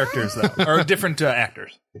characters, though. Or different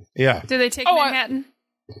actors. Yeah. did they take Oh, Manhattan?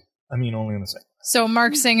 I mean, only in the second. So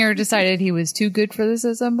Mark Singer decided he was too good for this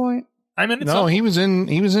at some point. I mean, it's No, he was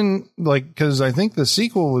in like, because I think the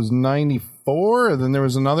sequel was 94, and then there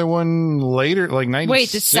was another one later, like 96. Wait,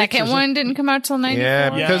 the second one didn't come out till 94? Yeah,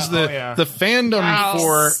 because Yeah, the fandom Wow.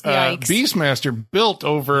 for Yikes. Beastmaster built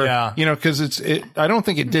over, Yeah. because I don't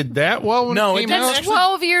think it did that well when No, it it came didn't. out. That's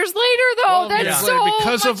 12 years later, though. 12 That's years so later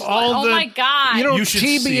because of much all oh the. my God. You should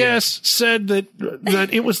see TBS said that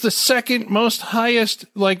it was the second most highest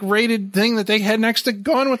rated thing that they had next to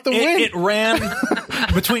Gone with the Wind. It ran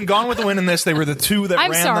between Gone with the Wind and this. They were the two that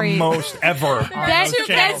I'm ran sorry. the most ever. on that, those that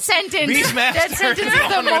channels. sentence, Beastmaster that sentence is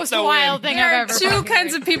Gone the with most the wild Wind. thing There I've are ever two fucking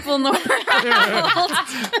kinds of people in the world.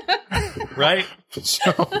 Right?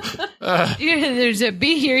 heard. There's a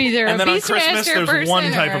B here, either And a then on Beastmaster Christmas, there's person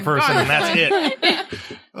one type or of person, and that's it.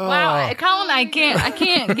 Wow, Colin, I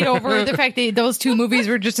can't get over the fact that those two movies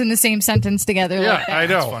were just in the same sentence together. Yeah, like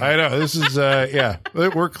that. I know. This is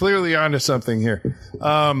we're clearly onto something here.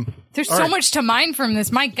 There's so much to mine from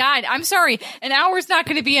this. My God, I'm sorry. An hour's not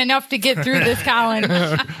going to be enough to get through this, Colin.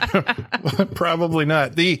 Probably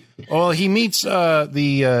not. He meets so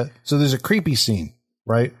there's a creepy scene,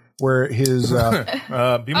 right? Where his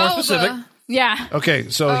Be more specific. Yeah. okay,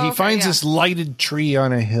 so he finds this lighted tree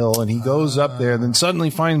on a hill and he goes up there, then suddenly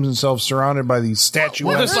finds himself surrounded by these statuettes. Well,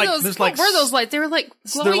 What there's were those lights? They were like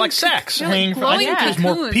glowing, They're like sacks they're like hanging from. I glowing think there's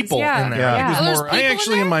more cocoons. people Yeah. in there. Yeah. I think Oh, there's there's more. people I in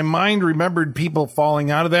actually, there? in my mind, remembered people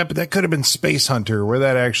falling out of that, but that could have been Space Hunter, where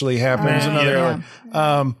that actually happens.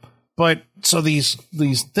 But so these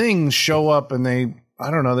things show up, and they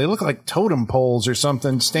look like totem poles or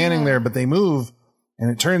something standing there, but they move, and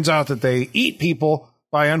it turns out that they eat people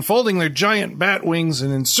by unfolding their giant bat wings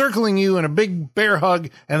and encircling you in a big bear hug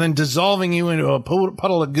and then dissolving you into a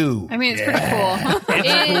puddle of goo. I mean, it's pretty cool.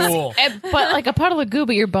 It's cool. But like a puddle of goo,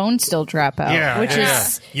 but your bones still drop out. Yeah, which yeah.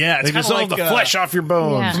 is Yeah, it's They kind of dissolve like the flesh off your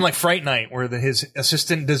bones. Yeah. It's like Fright Night, where his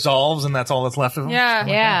assistant dissolves and that's all that's left of him. Yeah.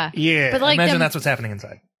 yeah. Yeah. But like Imagine them- that's what's happening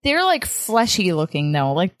inside. they're like fleshy looking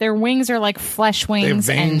though. Like their wings are like flesh wings.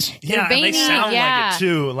 veins? And Yeah, they're and they veiny, sound yeah. like it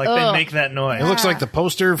too. Like Ugh. they make that noise. It looks like the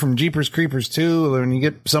poster from Jeepers Creepers 2 when you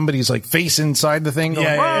get somebody's like face inside the thing. Going,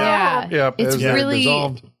 Yeah, yeah, yeah. "Whoa!" Yep, It's as they're really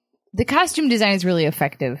dissolved. the costume design is really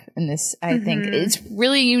effective in this. I think it's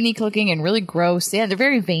really unique looking and really gross. Yeah, they're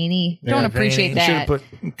very veiny. Don't Yeah, appreciate veiny. Should have that.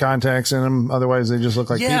 put contacts in them, otherwise they just look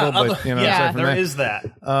like people. But you know, yeah, aside from there that. is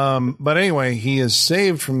that. But anyway, he is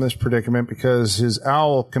saved from this predicament because his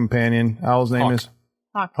owl companion, owl's name Hawk. is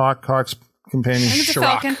Hawk. Hawk's companion, And it's a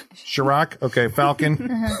falcon. Shirak. Okay, Falcon.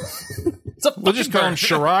 It's a We'll just call him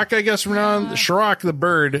Shirak, I guess, from now on. Shirak the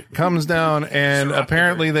bird comes down, and Shirak the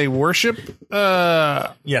apparently they worship.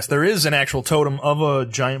 Yes, there is an actual totem of a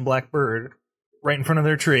giant black bird right in front of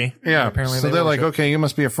their tree. Yeah, apparently so they they're like, worship. okay, you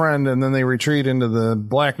must be a friend, and then they retreat into the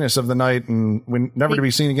blackness of the night and never to be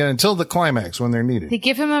seen again until the climax when they're needed. They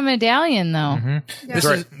give him a medallion though.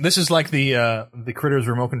 This is like the Critters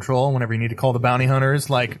remote control. Whenever you need to call the bounty hunters,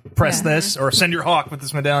 like press this or send your hawk with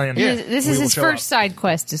this medallion. This We is will his show first up. side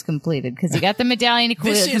quest is completed because he got the medallion. He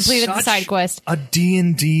This is completed the such side quest. a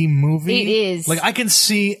D&D movie. It is. Like I can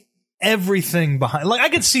see everything behind. Like I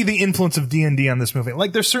could see the influence of D&D on this movie.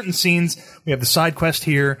 Like there's certain scenes. We have the side quest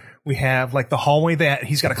here. We have like the hallway that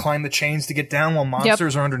he's got to climb the chains to get down while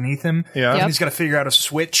monsters are underneath him. Yeah. And Yep. he's got to figure out a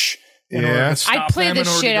switch. In Yeah. order to stop I'd play them the in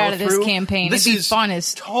order to shit go out of this through. campaign. This It'd be is fun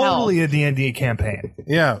as totally a D&D campaign.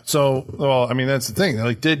 Yeah, so, well, I mean, that's the thing.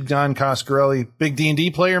 Like, did Don Coscarelli, big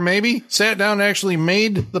D&D player maybe, sat down and actually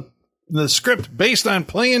made the script based on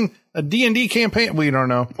playing a D&D campaign? We don't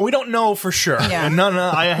know. We don't know for sure. Yeah. No,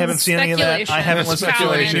 I haven't seen any of that. Speculation. I haven't listened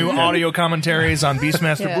to any new audio commentaries on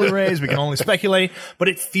Beastmaster Yeah. Blu-rays. We can only speculate, but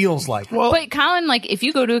it feels like it. Well, But Colin, like, if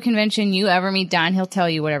you go to a convention, you ever meet Don, he'll tell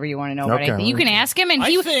you whatever you want to know about Okay. anything. You can ask him, and I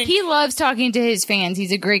think- he loves talking to his fans.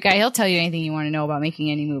 He's a great guy. He'll tell you anything you want to know about making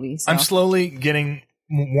any movie. So. I'm slowly getting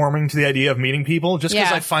warming to the idea of meeting people just because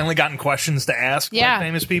Yeah. I've finally gotten questions to ask Yeah. like,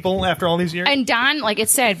 famous people after all these years. And Don, like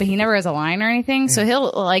it's sad, but he never has a line or anything. So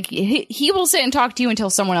he'll like he will sit and talk to you until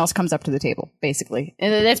someone else comes up to the table, basically.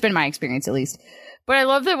 And that's been my experience at least. But I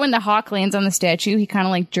love that when the hawk lands on the statue, he kind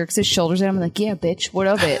of like jerks his shoulders at him, like, "Yeah, bitch, what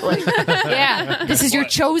of it? Like, yeah, this is your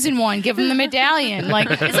chosen one. Give him the medallion."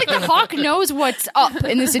 Like, it's like the hawk knows what's up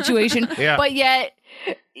in the situation, Yeah. but yet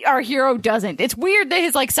our hero doesn't. It's weird that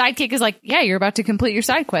his like sidekick is like, "Yeah, you're about to complete your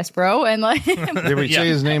side quest, bro," and like, did we say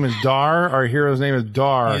his name is Dar? Our hero's name is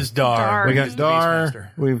Dar. He's Dar. We He's got the Dar. Beastmaster.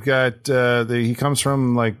 We've got, he comes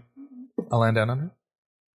from like, A Land Down Under?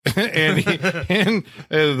 and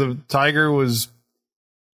the tiger was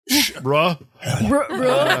Ruh.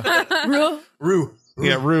 Rue.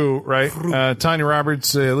 Yeah, Rue, right? Tanya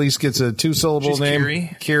Roberts at least gets a 2-syllable She's name.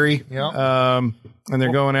 Kiri. Kiri. Yep. And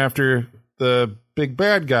they're going after the big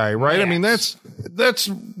bad guy, right? I mean, that's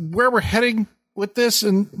where we're heading with this.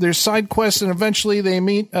 And there's side quests, and eventually they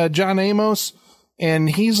meet John Amos, and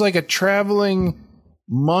he's like a traveling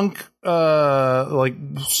monk, like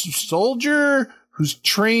soldier who's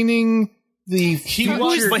training the He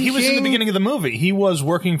was in the king. beginning of the movie. He was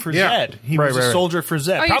working for Yeah. Zed. He Right, was right, a right. soldier for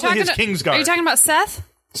Zed. Are you Probably talking his to- Kingsguard. Are you talking about Seth?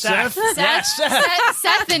 Seth? Yeah, Seth.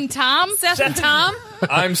 Seth and Tom. Seth and Tom?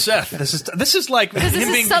 I'm Seth. This is like This him is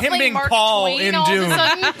being suddenly Mark Paul Twain in all of a Dune.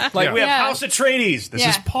 sudden. Like we have Yeah. House Atreides. This Yeah.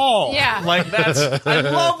 is Paul. Yeah. Like that's. I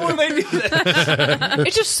love when they do that.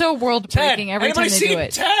 It's just so world Ted. breaking every time Anybody they do seen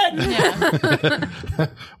it. Ted?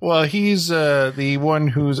 Well, he's the one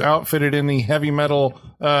who's outfitted in the heavy metal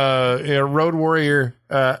road warrior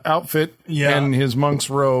outfit Yeah. and his monk's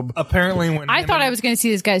robe. Apparently, when I him thought and- I was going to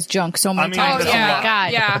see this guy's junk so many I mean, times. oh, Oh yeah. my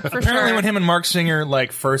god! Yeah, for apparently sure. when him and Mark Singer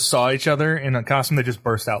like first saw each other in a costume, they just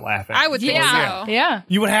burst out laughing. I would think Yeah, so. yeah.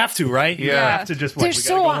 You would have to, right? You would Yeah. have to just. They're Like, we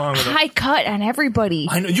so gotta go along with it. high cut on everybody.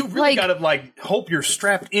 I know you really Like- gotta like hope you're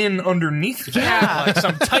strapped in underneath that, like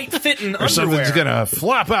some tight fitting Or underwear. something's gonna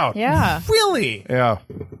flop out. Yeah. Really? Yeah.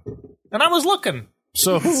 And I was looking.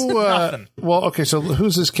 So who? Nothing. Well, okay. So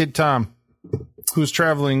who's this kid Tom, who's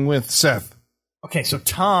traveling with Seth? Okay, so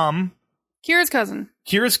Tom, Kira's cousin.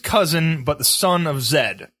 Kira's cousin, but the son of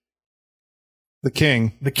Zed, The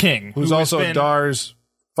king, the king, who's who has also been Dar's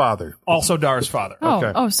father. also Dar's father. Oh,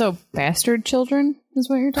 Okay. so bastard children is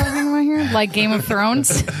what you're talking about here? Like Game of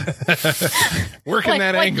Thrones? Working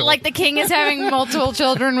that angle. Like the king is having multiple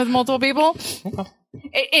children with multiple people?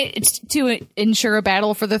 It's to ensure a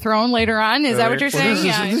battle for the throne later on. Is that what you're saying?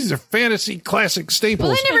 These are fantasy classic staples.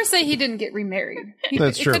 Well, they never say he didn't get remarried.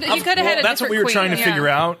 That's true. He could have had a That's what we were different trying to queen, figure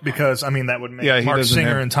out because, I mean, that would make Yeah, he Mark doesn't Singer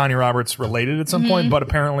have- and Tanya Roberts related at some point, but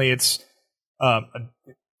apparently it's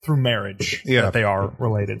through marriage that they are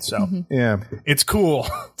related. So Yeah. it's cool.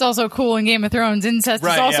 It's also cool in Game of Thrones. Incest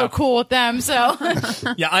Right, is also yeah. cool with them. So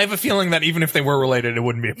Yeah, I have a feeling that even if they were related, it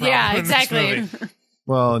wouldn't be a problem. yeah, in this exactly. movie.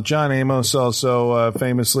 Well, John Amos also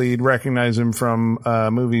famously, you'd recognize him from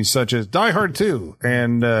movies such as Die Hard 2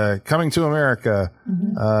 and Coming to America.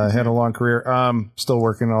 Had a long career. Still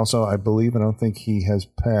working also, I believe. I don't think he has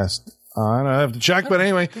passed on. I have to check, but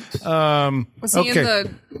anyway. Was he in the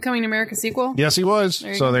Coming to America sequel? Yes, he was.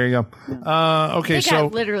 There you go. Okay, They so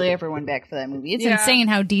got literally everyone back for that movie. It's Yeah. insane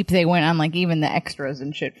how deep they went on, like even the extras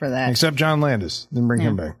and shit for that. except John Landis. Didn't bring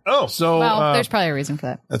him back. Oh, So Well, there's probably a reason for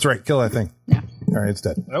that. that's right. Kill that thing. Yeah. All right, it's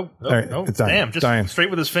dead. oh, right, it's dying. damn, just Dying. straight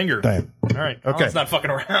with his finger. Dying. All right, Okay. Colin's not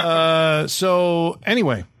fucking around. So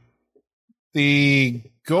anyway, the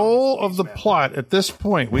goal of the plot at this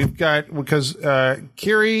point, we've got, because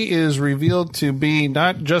Kiri is revealed to be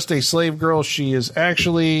not just a slave girl, she is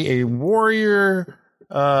actually a warrior,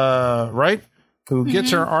 right? Who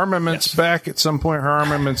gets her armaments back at some point. Her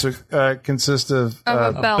armaments consist of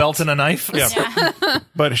Of a belt. Belt and a knife.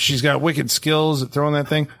 but she's got wicked skills at throwing that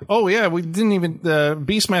thing. Oh yeah, we didn't even.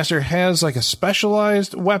 Beastmaster has like a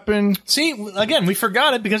specialized weapon. See, again, we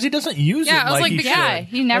forgot it because he doesn't use it. Yeah, I was like, he yeah, should.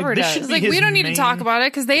 he never this does. should It's be Like, his we don't need to main- talk about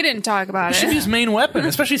it because they didn't talk about It should be it. his main weapon,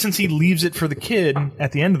 especially since he leaves it for the kid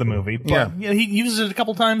at the end of the movie. But, Yeah. he uses it a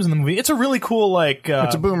couple times in the movie. It's a really cool, like,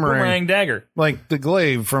 It's a boomerang. dagger. Like the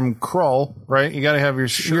glaive from Krull, right? You got to have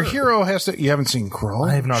your hero has to. You haven't seen Krull?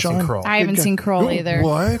 I have not seen Sean? Krull. I haven't seen Kroll either.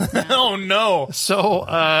 What? Oh no! So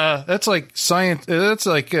that's like science. That's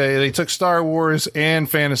like they took Star Wars and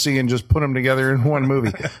fantasy and just put them together in one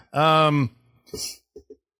movie.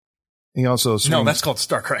 He also swings, No, that's called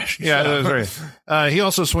Star Crash. yeah, Shut up. that's right. He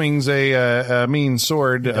also swings a mean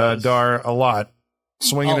sword, Dar, a lot.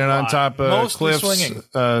 Swinging A it on lot. top of Mostly cliffs, swinging.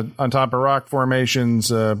 on top of rock formations.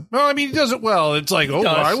 Well, I mean, he does it well. It's like, oh,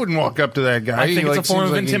 does. I wouldn't walk up to that guy. I think He, it's like, a form seems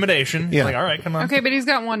of like he- intimidation. Yeah. Like, all right, come on. Okay, but he's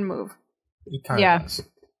got one move. He kinda Yeah. does.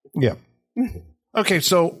 Yeah. Okay,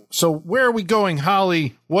 so where are we going,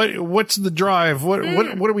 Holly? What's the drive? What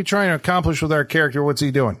are we trying to accomplish with our character? What's he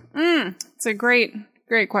doing? It's a great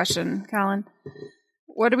question, Colin.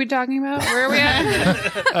 What are we talking about? Where are we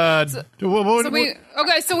at?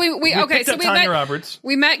 So we Picked up Tanya Roberts.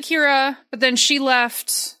 We met Kira, but then she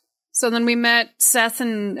left. So then we met Seth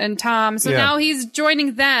and Tom. So Yeah. now he's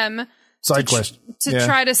joining them side quest to Yeah.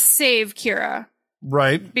 try to save Kira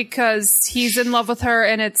right? because he's in love with her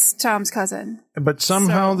and it's Tom's cousin. But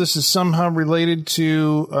somehow So- this is somehow related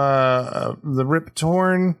to the Rip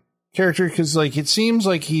Torn character because, like, it seems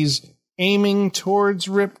like he's aiming towards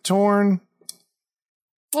Rip Torn.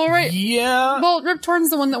 Well, right. Yeah. Well, Rip Torn's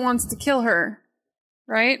the one that wants to kill her,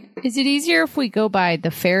 right? Is it easier if we go by the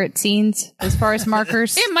ferret scenes as far as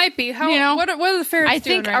markers? It might be. How? You know, what are the ferrets I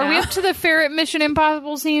doing think. right Are we now? up to the ferret Mission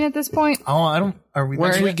Impossible scene at this point? Oh, I don't. Are we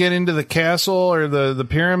Once there we yet? get into the castle or the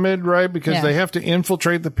pyramid, right? Because Yeah. they have to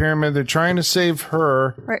infiltrate the pyramid. They're trying to save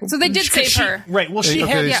her. Right. So they did save She- her. Right. Well, she Okay,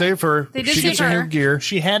 had. they yeah. save her. They did she save gets her her. new gear.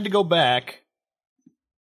 She had to go back.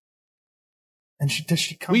 And does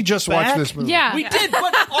she come? We just back? watched this movie. Yeah. We did,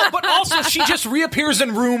 but also she just reappears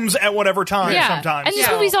in rooms at whatever time. Yeah. Sometimes. And this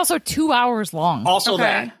Yeah. movie's also 2 hours long. Also Okay.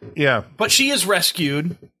 that. Yeah. But she is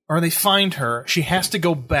rescued, or they find her. She has to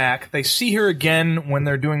go back. They see her again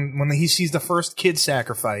when he sees the first kid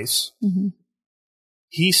sacrifice. Mm-hmm.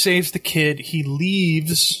 He saves the kid. He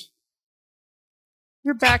leaves.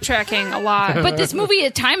 You're backtracking a lot. But this movie,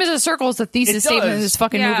 time is a circle, is the thesis It statement of does. this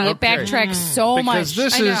fucking Yeah. movie. It Okay. backtracks so Because much.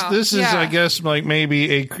 this I is know. this is Yeah. I guess like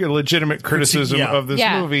maybe a legitimate criticism yeah. of this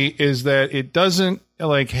Yeah. movie is that it doesn't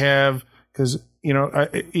like have because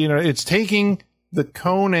it's taking the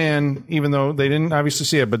Conan, even though they didn't obviously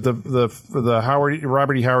see it, but the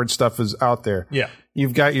Robert E. Howard stuff is out there. Yeah.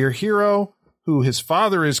 You've got your hero who his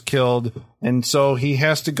father is killed, and so he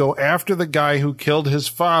has to go after the guy who killed his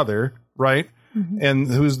father, right? And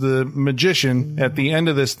who's the magician at the end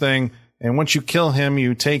of this thing. And once you kill him,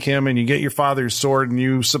 you take him and you get your father's sword and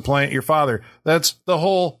you supplant your father. That's the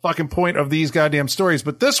whole fucking point of these goddamn stories.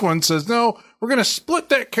 But this one says, no, we're going to split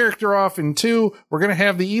that character off in two. We're going to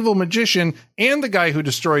have the evil magician and the guy who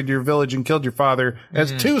destroyed your village and killed your father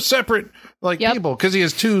as two separate Yep. people. Because he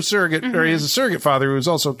has two surrogate, or he has a surrogate father who was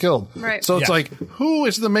also killed. Right. So it's Yeah. like, who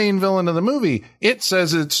is the main villain of the movie? It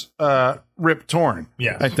says it's Rip Torn.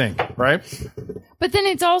 Yeah. I think, right? But then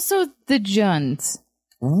it's also the Juns.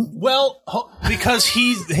 Well, because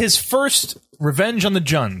his first revenge on the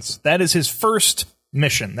Juns. That is his first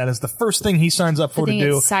mission. That is the first thing he signs up for But to then he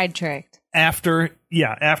do gets sidetracked. after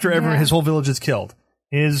his whole village is killed.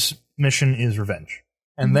 His mission is revenge.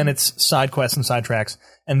 And then it's side quests and sidetracks,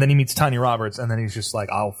 and then he meets Tanya Roberts, and then he's just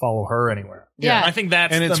like, I'll follow her anywhere. Yeah. I think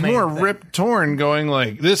that's And the it's main more thing. Rip Torn going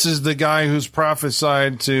like, this is the guy who's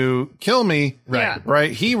prophesied to kill me. Yeah.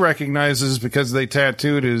 Right? He recognizes because they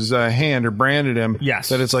tattooed his hand or branded him. Yes.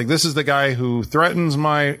 That it's like, this is the guy who threatens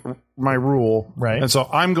my rule. Right. And so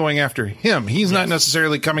I'm going after him. He's not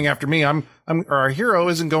necessarily coming after me. Our hero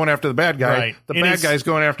isn't going after the bad guy. Right. The It bad is guy's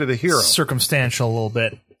going after the hero. Circumstantial a little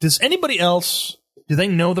bit. Does anybody else, do they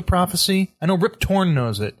know the prophecy? I know Rip Torn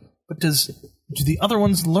knows it, but do the other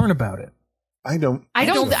ones learn about it? I don't I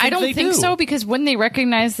don't they think do. so, because wouldn't they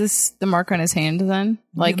recognize the mark on his hand then?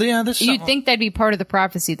 Like, Yeah, there's you'd something- think that'd be part of the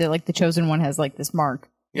prophecy that like the chosen one has like this mark.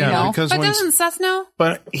 Yeah, you know? because But when doesn't Seth know?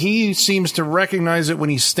 But he seems to recognize it when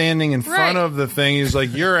he's standing in front Right. of the thing. He's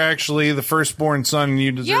like, "You're actually the firstborn son, and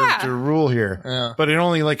you deserve Yeah. to rule here." Yeah. But it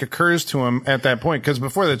only like occurs to him at that point because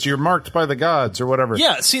before that, you're marked by the gods or whatever.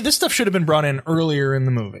 Yeah, see, this stuff should have been brought in earlier in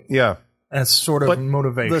the movie yeah. as sort of But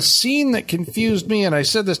motivation. the scene that confused me, and I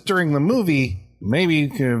said this during the movie, maybe you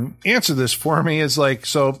can answer this for me, is like,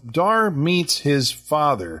 so Dar meets his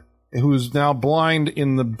father, who's now blind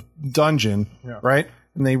in the dungeon, right?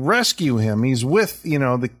 And they rescue him. He's with,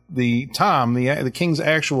 the Tom, the king's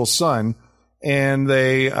actual son, and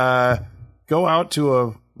they go out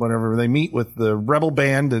to whatever. They meet with the rebel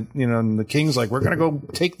band, and the king's like, we're going to go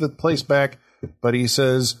take the place back. But he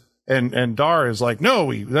says, and Dar is like,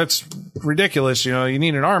 no, that's ridiculous. You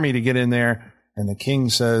need an army to get in there. And the king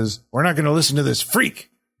says, we're not going to listen to this freak.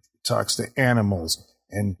 Talks to animals.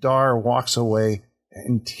 And Dar walks away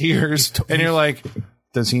in tears. And you're like,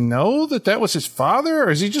 does he know that was his father? Or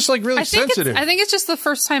is he just like really I think sensitive? I think it's just the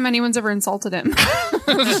first time anyone's ever insulted him.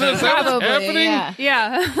 Probably, happening? yeah.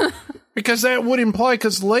 Yeah. Because that would imply,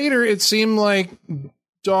 because later it seemed like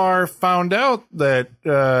Dar found out that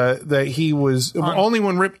he was only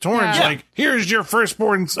when Rip Torn's Yeah. like, here's your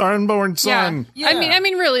firstborn unborn son. Yeah. I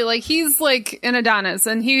mean, really, like he's like an Adonis,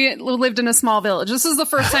 and he lived in a small village. This is the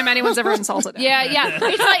first time anyone's ever insulted him. Yeah.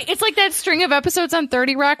 It's like that string of episodes on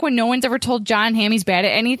 30 Rock when no one's ever told John Hamm he's bad at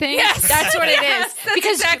anything. Yes. That's what it Yes, is. that's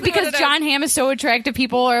Because exactly what it is. John Hamm is so attractive,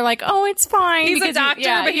 people are like, oh, it's fine. He's because a doctor,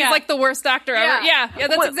 but he's like the worst doctor ever. Yeah,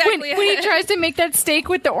 that's exactly it. When he tries to make that steak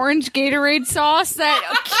with the orange Gatorade sauce, that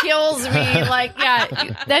kills me. Like,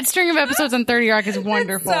 that string of episodes on 30 Rock is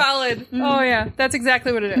wonderful. Solid. Oh yeah, that's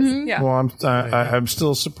exactly what it is. Yeah. Well, I'm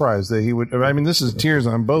still surprised that he would. I mean, this is tears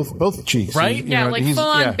on both cheeks, Right? You Yeah, know, like he's- full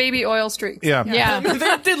on yeah. baby oil streaks. Yeah. Yeah.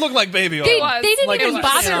 they did look like baby oil. They was. didn't like even it was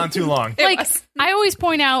bother. on too long. It Like, was. I always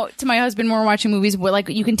point out to my husband when we're watching movies where, like,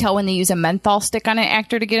 you can tell when they use a menthol stick on an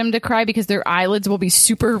actor to get him to cry because their eyelids will be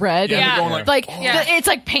super red. Yeah, they're And, going like, it's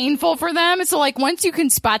like painful for them. So, like, once you can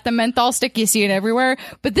spot the menthol stick, you see it everywhere.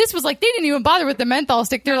 But this was like, they didn't even bother with the menthol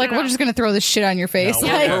stick. They're like, we're just going to throw this shit on your face. No,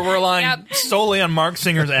 Like, we're relying Yep. solely on Mark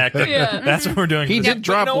Singer's acting. That's what we're doing. He did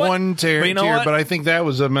drop one tear, what? but I think that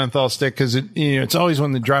was a menthol stick because it's always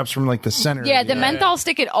when it drops from like the center. yeah, of the menthol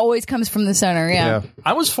stick, it always comes from the center. Yeah.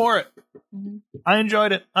 I was for it. I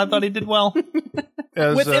enjoyed it. I thought he did well.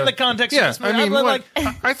 As, Within the context of yeah, this movie. I mean, I what-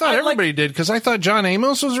 I thought I everybody did because I thought John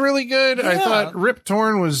Amos was really good. I Yeah. thought Rip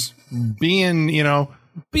Torn was being,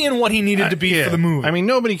 being what he needed to be yeah. for the movie. I mean,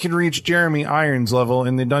 nobody can reach Jeremy Irons level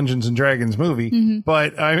in the Dungeons and Dragons movie,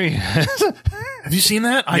 but I mean, have you seen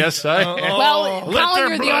that? yes, I. Well, Let Colin, their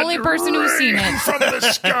you're the blood only person who's seen it. from the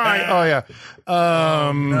sky. Oh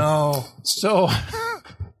yeah. No. So,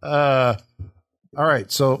 all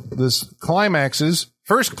right. So this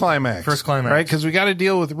first climax, right? Because we got to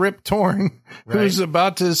deal with Rip Torn, who's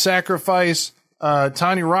about to sacrifice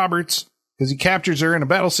Tanya Roberts because he captures her in a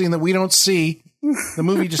battle scene that we don't see. The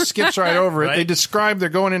movie just skips right over it. Right. They describe they're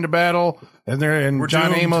going into battle, and John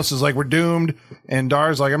doomed. Amos is like, "We're doomed," and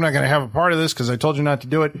Dar's like, "I'm not going to have a part of this because I told you not to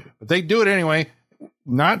do it," but they do it anyway.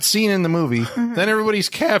 Not seen in the movie. Then everybody's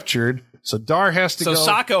captured, so Dar has to So go.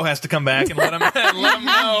 Sacco has to come back and let him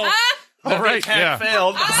know. All right, Cat yeah.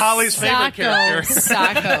 failed. Holly's favorite character.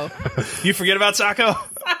 Sacco. You forget about Sacco?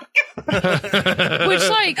 Which,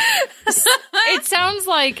 like, it sounds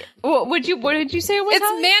like, what did you say it was? It's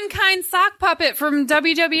Holly? Mankind Sock Puppet from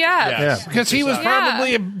WWF. Yeah, because he was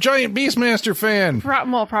probably a giant Beastmaster fan.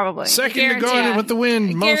 Probably. Second to Guarantee. Gone with the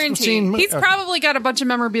Wind. Most Guarantee. seen. He's probably got a bunch of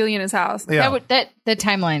memorabilia in his house. yeah. That the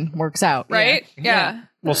timeline works out. Right? Yeah.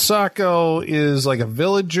 Well, Sako is like a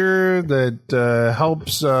villager that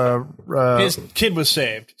helps. His kid was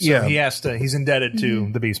saved, so yeah. he's indebted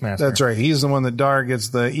to the Beastmaster. That's right. He's the one that Dar gets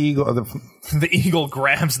the eagle. The eagle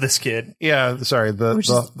grabs this kid. Yeah, sorry, the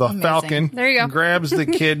amazing. falcon. There you go. Grabs the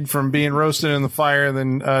kid from being roasted in the fire, and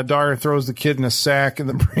then Dar throws the kid in a sack, and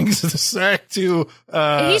then brings the sack to.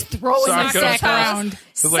 He's throwing the Sako. sack around.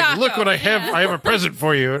 It's like, look what I have! I have a present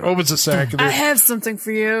for you. It opens the sack. And I have something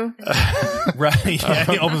for you. Right? Yeah.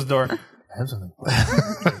 He opens the door. I have something.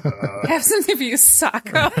 I have something for you,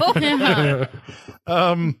 Sako.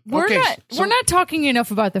 We're not talking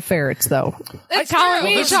enough about the ferrets, though. Colin,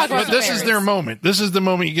 we need to talk about the This ferrets. is their moment. This is the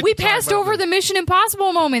moment you get. We to talk passed about over the Mission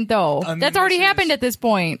Impossible moment, though. That's already happened at this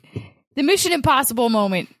point. The Mission Impossible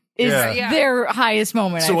moment is Yeah. their highest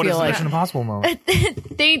moment. So I what feel is the like Mission Impossible moment?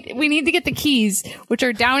 we need to get the keys, which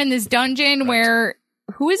are down in this dungeon where.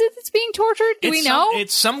 Who is it that's being tortured? Do we know?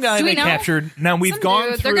 It's some guy Do we they know? captured. Now we've gone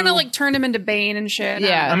Dude, through. they're gonna like turn him into Bane and shit.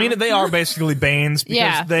 Yeah. I mean, they are basically Banes because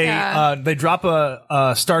Yeah. they drop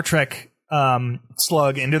a Star Trek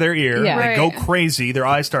slug into their ear. Yeah. They Right. go crazy. Their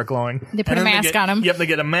eyes start glowing. They put And a then mask on 'em. Yep, they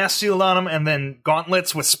get a mask sealed on them, and then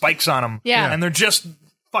gauntlets with spikes on them. Yeah. and they're just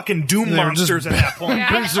fucking doom They're monsters at that point.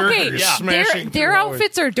 Berserkers Yeah. smashing their through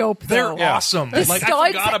outfits are dope. They're Though. awesome. The Like, I studs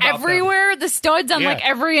forgot about them. everywhere. The studs on Yeah. like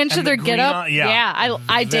every inch And of their the get up. green eye-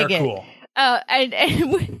 I dig They're it. cool.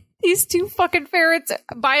 And these two fucking ferrets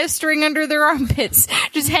by a string under their armpits,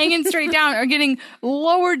 just hanging straight down, are getting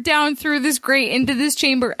lowered down through this grate into this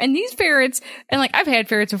chamber. And these ferrets, and like I've had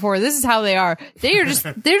ferrets before, this is how they are. They're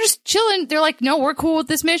just chilling. They're like, no, we're cool with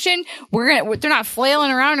this mission. They're not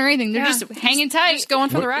flailing around or anything. They're just hanging tight. Just going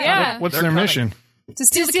for the ride. Yeah. What's They're their coming. mission? To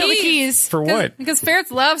steal, Steal the keys. For what? Because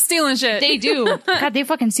ferrets love stealing shit. They do. God, they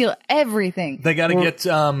fucking steal everything. They got to get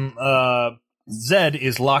Zed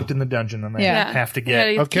is locked in the dungeon, and they Yeah. have to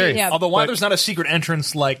Yeah, get. Okay. Yeah. Although why there's not a secret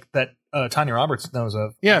entrance like that Tanya Roberts knows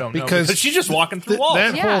of. Yeah, I don't know, because she's just walking through walls.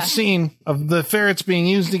 That Yeah. whole scene of the ferrets being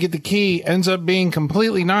used to get the key ends up being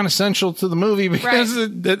completely non-essential to the movie because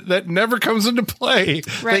that never comes into play.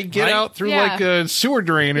 They Right. get Right. out through Yeah. like a sewer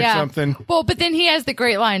drain or something. Well, but then he has the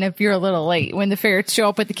great line if you're a little late when the ferrets show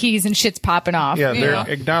up with the keys and shit's popping off. Yeah, you they're know?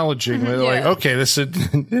 acknowledging. They're Yeah. like, okay, this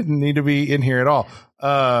didn't need to be in here at all.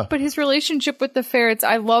 But his relationship with the ferrets,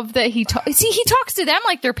 I love that he talks to them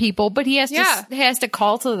like they're people, but he has to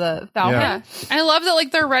call to the falcon. Yeah. I love that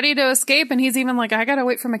like they're ready to escape, and he's even like, I gotta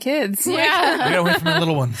wait for my kids. Like, Yeah. Get away from the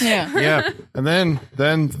little ones. Yeah. Yeah, and then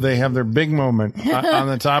they have their big moment on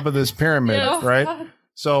the top of this pyramid, right?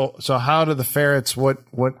 So how do the ferrets? What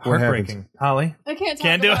happens? Heartbreaking. Holly, I can't talk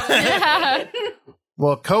can't do about it.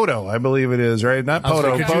 Well, Kodo, I believe it is, right? Not I'm sorry,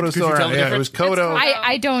 Poto. could you Poto's still tell around. the Yeah, it was difference? Kodo.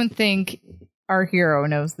 I don't think our hero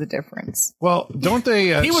knows the difference. Well, don't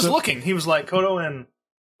they? He was looking. He was like Kodo and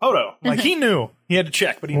Poto. Like he knew. He had to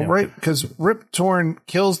check, but he knew. right because Rip Torn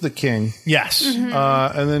kills the king, Yes.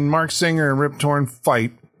 and then Mark Singer and Rip Torn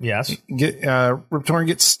fight. Yes. Rip Torn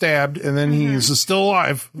gets stabbed, and then he's still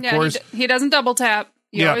alive. Of Yeah, course, he doesn't double tap.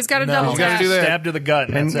 You Yeah. always got to No, double you gotta tap. do that. Stabbed to the gut.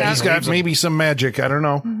 and that's it. he's got Leaves him. maybe some magic. I don't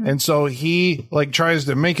know. And so he like tries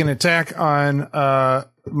to make an attack on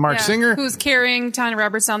Mark Yeah, Singer. who's carrying Tanya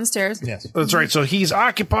Roberts down the stairs. Yes. That's right. So he's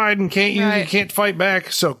occupied and Right. can't fight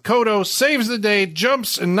back. So Kodo saves the day,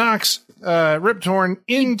 jumps and knocks Rip Torn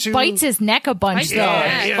into Bites his neck a bunch, Bites though.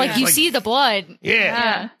 his neck. Like, you Like- see the blood.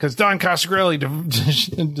 Yeah, because Don Coscarelli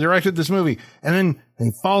directed this movie, and then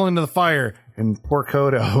they fall into the fire, and poor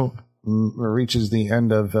Kodo reaches the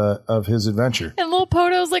end of his adventure. And little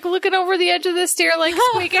Poto's like looking over the edge of the stair, like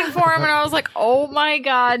squeaking for him. And I was like, oh my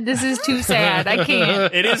God, this is too sad. I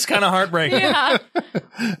can't. It is kind of heartbreaking. Yeah.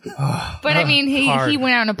 But I mean, Hard. he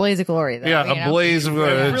went out in a blaze of glory, though. Yeah, you know? a blaze of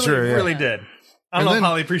Really, true, yeah. really did. I don't And know then- if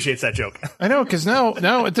Holly appreciates that joke. I know, because now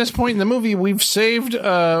at this point in the movie, we've saved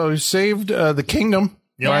the kingdom.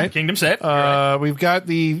 Yep. Right. Kingdom safe. We've got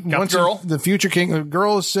the the girl. The future king. The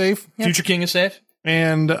girl is safe, Future King is safe.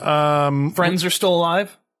 and Friends are still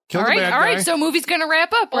alive. kill All the right, bad all guy. right. So movie's gonna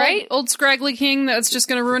wrap up, right? Old scraggly king that's just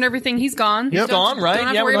going to ruin everything. He's gone. Yep. Gone, right? Don't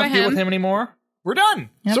have Yeah, to we worry don't about have to deal him. with him anymore. We're done.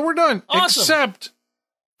 So we're done. Awesome. Except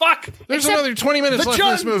Fuck. there's Except another 20 minutes the left in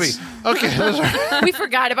this movie. Juns. Okay, those are- We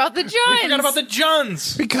forgot about the Juns. Forgot about the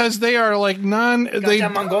Juns. because they are like they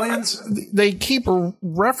Goddamn Mongolians. they keep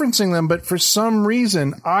referencing them, but for some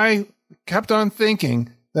reason I kept on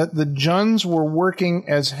thinking that the Juns were working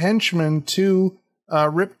as henchmen to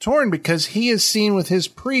Rip Torn because he is seen with his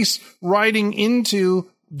priests riding into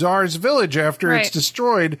Dar's village after it's Right.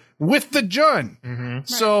 destroyed with the Jun.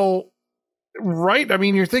 So Right? I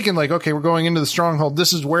mean, you're thinking like, okay, we're going into the stronghold.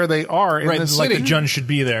 This is where they are in the Like city. the Jun should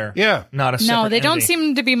be there. Yeah. Not a separate No, they don't entity.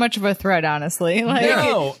 seem to be much of a threat, honestly. Like,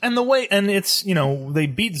 No, and the way, and it's, they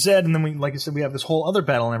beat Zed, and then we, like you said, we have this whole other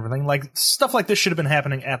battle and everything. Like, stuff like this should have been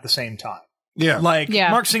happening at the same time. Yeah. Like,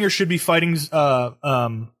 Yeah. Mark Singer should be fighting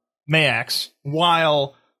Mayax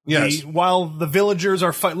while Yes. while the villagers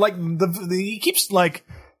are fight. Like, he keeps, like,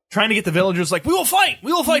 trying to get the villagers, like, we will fight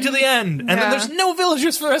to the end. And then Yeah. there's no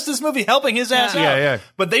villagers for the rest of this movie helping his ass out. Yeah, yeah.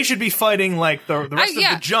 But they should be fighting, like, the rest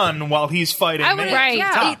yeah. of the Jun while he's fighting I would- Mayax. right.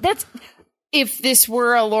 Yeah. That's if this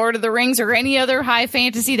were a Lord of the Rings or any other high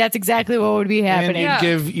fantasy, that's exactly what would be And happening. Yeah.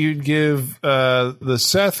 you'd give the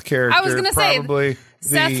Seth character I was gonna say, probably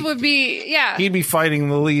Seth would be, he'd be fighting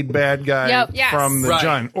the lead bad guy Yep. Yes. from the Right.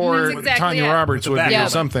 Jun, or That's exactly Tanya it. Roberts would be Yep.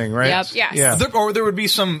 something, right? Yep. Yes. Yeah. Or there would be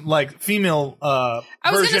some, like, female I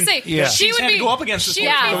was version gonna say, Yeah. she she's would had to be go up against this she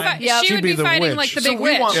whole would be, time. Yep. she She'd would be be the fighting witch. like the So big we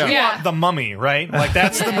witch. want, we yeah. want the Mummy, right? Like,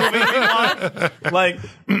 that's the movie we want. Like,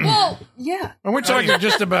 Well, yeah. And we're talking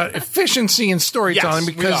just about efficiency and storytelling, Yes,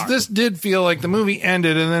 we because are. this did feel like the movie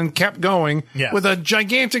ended and then kept going Yes. with a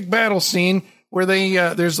gigantic battle scene where they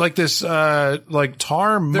there's like this like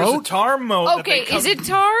tar there's a moat. tar moat. that Okay, they come- is it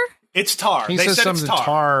tar? It's tar. He they says said something it's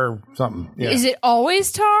tar. something. Yeah. Is it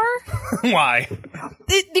always tar? Why?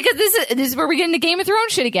 Because this is where we get into Game of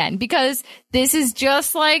Thrones shit again. Because this is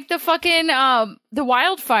just like the fucking the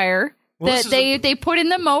wildfire Well, that this is they put in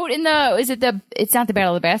the moat in the it's not the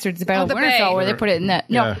Battle of the Bastards, it's the Battle Oh, of the Winterfell Bay. where they put it in the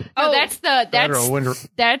Yeah. no that's Battle that's of Winter,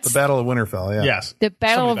 that's the Battle of Winterfell. Yeah. Yes. the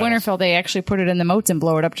Battle of Something Winterfell. They actually put it in the moats and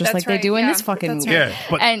blow it up just That's like they right, do in yeah. this fucking That's movie. right. Yeah.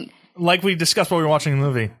 But And like we discussed while we were watching the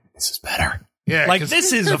movie, this is better. Yeah. Like 'cause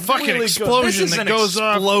this is a fucking really good. explosion This is that an goes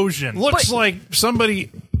off. explosion. Looks like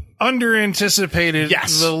somebody under anticipated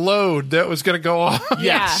Yes. the load that was going to go off.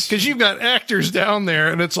 Yes. Because you've got actors down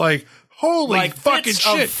there, and it's like, holy Like fucking bits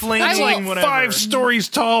of shit! flame, That's like whatever. 5 stories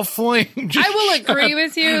tall flame. Just I will agree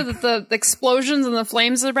with you that the explosions and the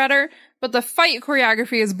flames are better, but the fight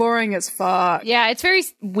choreography is boring as fuck. yeah, it's very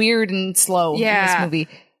weird and slow in Yeah. this movie.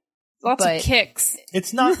 Lots But- of kicks.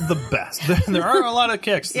 It's not the best. There are a lot of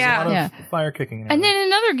kicks. There's Yeah. a lot Yeah. of fire kicking. And then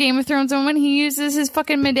another Game of Thrones moment, he uses his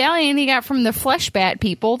fucking medallion he got from the Fleshbat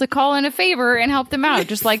people to call in a favor and help them out,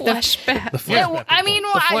 just like Flashback. Yeah, well, I mean,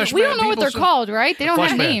 well, Fleshbat we don't know what people they're should- called, right? They don't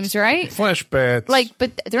have Fleshbats. names, right? flesh bats. Like,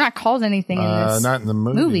 but they're not called anything in this not in the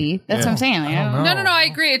movie. That's Yeah. what I'm saying. Like, I don't know. No, I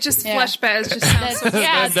agree. It just Yeah. flashback. It just sounds so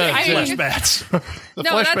Yeah, That does, I mean, flesh bats. The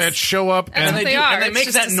No, flesh that's- bats show up and and they are. And they It's make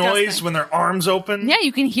just that disgusting. noise when their arms open. yeah,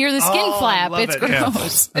 you can hear the skin Oh, I flap. love It's it.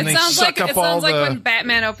 gross. and It they sounds suck like up it all sounds like the. when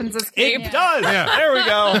Batman opens his It cape. does. Yeah. There we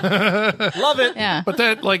go. Love it. Yeah. But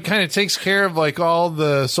that like kind of takes care of like all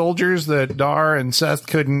the soldiers that Dar and Seth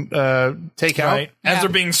couldn't take out. Right. As Yeah. they're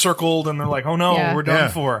being circled and they're like, oh no, Yeah. we're done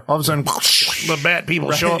for. All of a sudden, the bat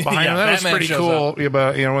people show up behind Yeah, them. That was Batman pretty shows cool.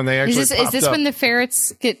 About when they actually Is popped this up. when the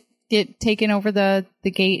ferrets get taken over the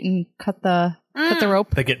gate and cut the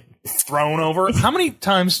rope? They get thrown over. How many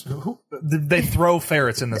times did they throw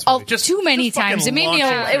ferrets in this movie? Oh, too many fucking times. It made me.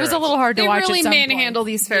 launching It was a little hard to They watch. really at some manhandle point.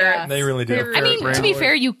 these ferrets. Yeah. They really do. I mean, to be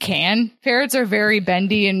fair, you can. Ferrets are very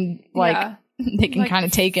bendy and like Yeah. they can Like kind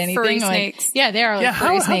of take anything. furry like, snakes. Yeah, they are like Yeah,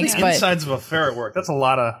 furry how snakes, the but insides of a ferret work? That's a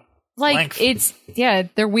lot of like length.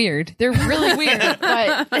 they're weird. They're really weird,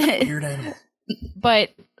 but weird animal. but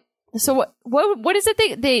so what is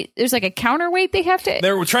it? They there's like a counterweight they have to,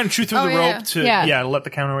 They were trying to chew through Oh, the yeah. rope to Yeah. let the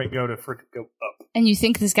counterweight go up. and you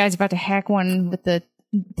think this guy's about to hack one with the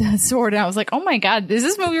sword. And I was like, oh my god, is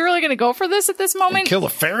this movie really going to go for this at this moment? kill a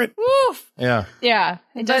ferret. Woof. Yeah. Yeah,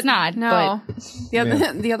 it does not. No,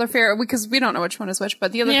 the other ferret, because we don't know which one is which,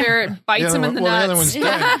 but the other Yeah. ferret bites him in the well, nuts. the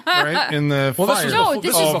other one's dead, right? In the Well, this fire. was No, before-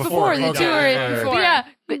 this oh, is before the okay. two are Yeah, before. yeah.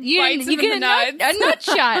 But you Bites him get in a the nut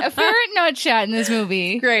shot, a ferret nut shot in this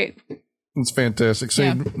movie. Great. It's fantastic.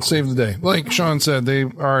 Save the day. Like Sean said, they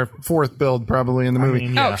are fourth build probably in the movie.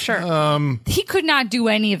 mean, yeah. Oh, sure. He could not do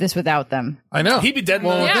any of this without them. I know. He'd be dead in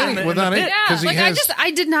Well, the- without in the- it, in without the it, pit. because he Like has.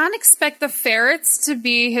 I did not expect the ferrets to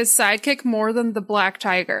be his sidekick more than the black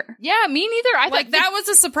tiger. Yeah, me neither. I Like thought that was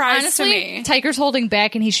a surprise honestly, to me. Tiger's holding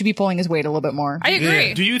back, and he should be pulling his weight a little bit more. I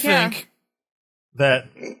agree. Do you Yeah. think that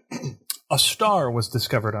a star was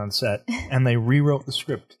discovered on set and they rewrote the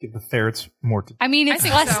script to give the ferrets more to do? I mean, it's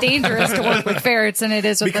think less so. dangerous to work with ferrets than it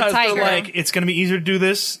is with Because the tiger. they're like, it's going to be easier to do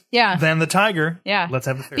this Yeah. than the tiger. Yeah. Let's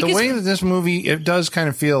have the ferret. the way that this movie, it does kind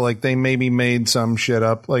of feel like they maybe made some shit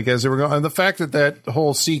up, like as they were going. And the fact that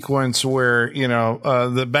whole sequence where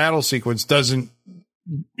the battle sequence doesn't,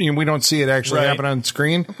 we don't see it actually Right. happen on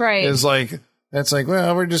screen, Right. Is like, That's like,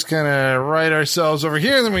 well, we're just going to right ourselves over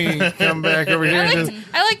here, then we come back over here.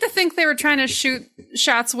 I like to think they were trying to shoot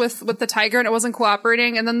shots with the tiger and it wasn't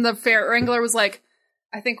cooperating, and then the ferret wrangler was like,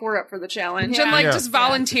 I think we're up for the challenge, and just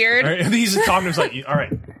volunteered. All right, and he's talking to us like, all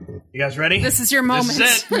right, you guys ready? This is your moment.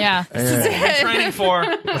 This is it. Yeah. This is what we're training for.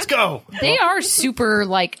 Let's go. They are super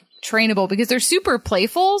trainable because they're super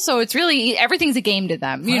playful, so it's really everything's a game to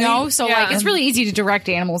them, you know? So it's really easy to direct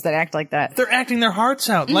animals that act like that. They're acting their hearts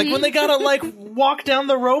out. Like when they gotta walk down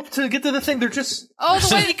the rope to get to the thing, they're just the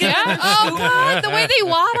way God, the way they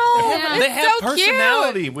waddle. they It's have so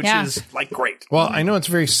personality, cute. which is great. Well, I know it's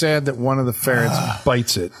very sad that one of the ferrets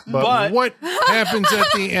bites it, but what happens at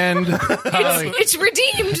the end? It's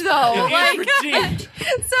redeemed though. Redeemed.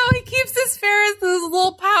 So he keeps his ferret in this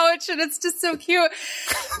little pouch, and it's just so cute.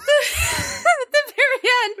 At the very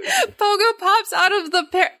end, Pogo pops out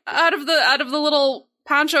of the little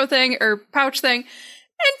poncho thing or pouch thing, and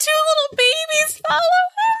 2 little babies follow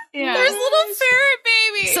him. Yeah. There's little ferret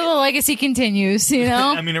babies. So the legacy continues, you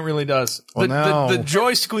know? I mean, it really does. Well, the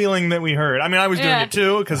joy squealing that we heard. I mean, I was doing it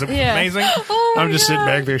too because it was amazing. Oh my I'm just sitting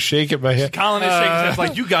back there shaking my head. Colin is shaking his head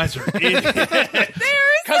like, you guys are idiots.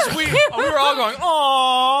 Because we were all going,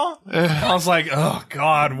 aww. I was like, oh,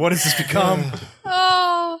 God, what has this become?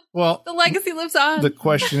 Oh, Well, the legacy lives on. the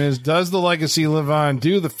question is, does the legacy live on?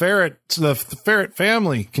 Do the ferret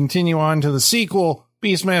family continue on to the sequel,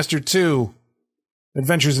 Beastmaster 2,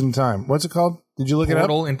 Adventures in Time? What's it called? Did you look it up?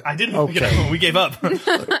 I didn't look it up. We gave up. And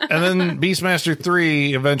then Beastmaster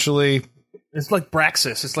 3 eventually. It's like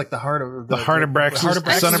Braxis. It's like the heart of The heart of Braxis, Heart of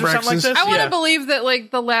Braxis son of or something like Braxis. this? I want to Yeah. believe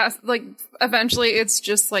that eventually it's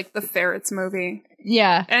just like the ferrets movie.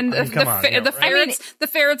 Yeah. And I mean, come on, yeah, the right. the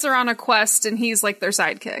ferrets are on a quest, and he's like their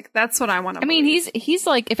sidekick. That's what I want to. I mean, he's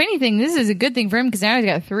like, if anything, this is a good thing for him because now he's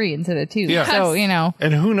got 3 instead of 2. Yeah. So, you know.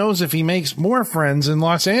 And who knows if he makes more friends in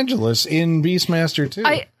Los Angeles in Beastmaster 2.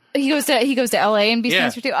 He goes to LA and Beastmaster Yeah.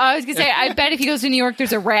 2. Oh, I was gonna say, I bet if he goes to New York,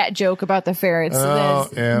 there's a rat joke about the ferrets. Oh,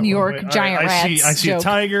 There's yeah. New York Wait, giant rats. I see joke. a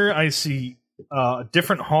tiger. I see a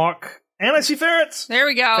different hawk. And I see ferrets. There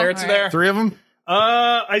we go. Ferrets are there. 3 of them?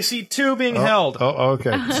 I see 2 being held. Oh,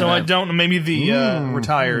 okay. So I don't know. Maybe the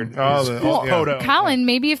retired. Oh, is the- Podo. Colin,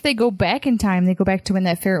 maybe if they go back in time, they go back to when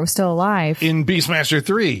that ferret was still alive. In Beastmaster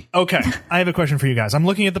 3. Okay, I have a question for you guys. I'm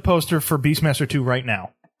looking at the poster for Beastmaster 2 right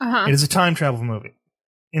now. It is a time travel movie.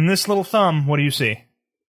 In this little thumb, what do you see?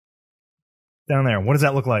 Down there. What does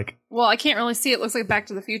that look like? Well, I can't really see. It looks like Back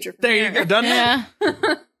to the Future. from There you here. go. Done now?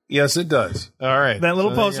 Yeah, Yes, it does. All right. That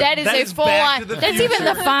little poster. that is a full Back on. to the That's Future. even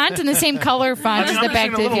the font and the same color font as I'm the just Back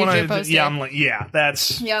seeing to a the little one. Future poster. Yeah, I'm like, yeah,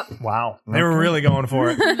 that's... Yep. Wow. They were really going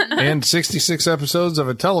for it. And 66 episodes of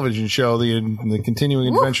a television show, the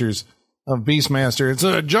continuing adventures of Beastmaster. It's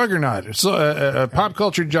a juggernaut. It's a pop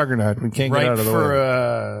culture juggernaut. We can't get Right out of the way.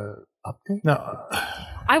 for update? No.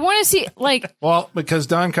 I want to see, like, Well, because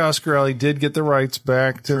Don Coscarelli did get the rights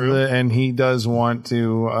back to and he does want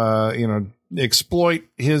to, exploit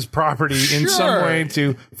his property in some Sure. way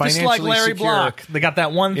to financially Just like Larry secure. Block. They got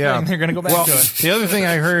that one thing. They're going to go back Well, to it. the other thing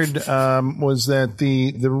I heard was that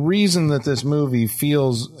the reason that this movie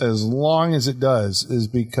feels as long as it does is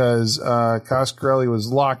because Coscarelli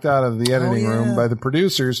was locked out of the editing room by the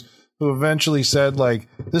producers, who eventually said, like,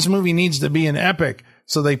 this movie needs to be an epic.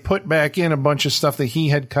 So they put back in a bunch of stuff that he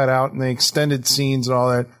had cut out, and they extended scenes and all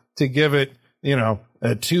that to give it,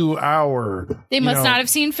 a 2-hour. they must not have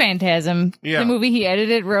seen Phantasm, Yeah. the movie he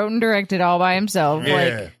edited, wrote, and directed all by himself. Yeah.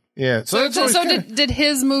 Like, Yeah. So, it's always kinda- did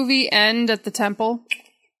his movie end at the temple?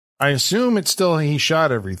 I assume it's still he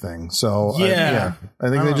shot everything. So Yeah. I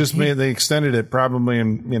think they just they extended it probably,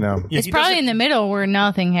 and Yeah, it's he probably doesn't- in the middle where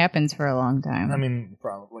nothing happens for a long time. I mean,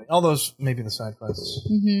 probably. All those, maybe the side quests,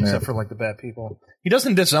 except for like the bad people. He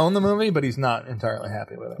doesn't disown the movie, but he's not entirely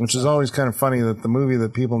happy with it. which is always kind of funny that the movie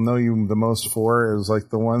that people know you the most for is like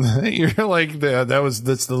the one that you're like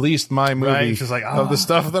that's the least my movie Right, it's just like, of the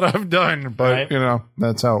stuff that I've done, but Right.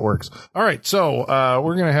 that's how it works. All right, so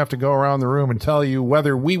we're gonna have to go around the room and tell you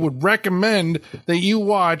whether we would recommend that you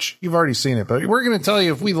watch. You've already seen it, but we're gonna tell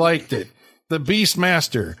you if we liked it. The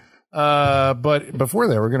Beastmaster. But before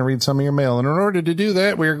that, we're going to read some of your mail. And in order to do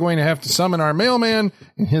that, we are going to have to summon our mailman,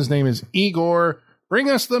 and his name is Igor. Bring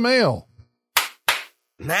us the mail.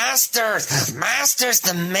 Masters,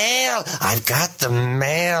 the mail. I've got the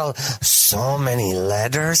mail. So many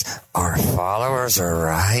letters. Our followers are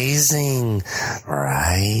rising.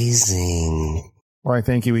 Why,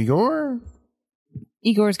 thank you, Igor.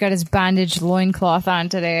 Igor's got his bondage loincloth on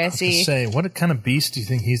today, I see. Say, what kind of beast do you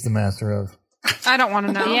think he's the master of? I don't want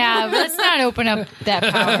to know. Yeah, but let's not open up that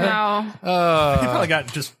power. No. He probably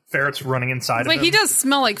got just ferrets running inside But of him. he does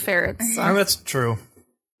smell like ferrets. So. Oh, that's true.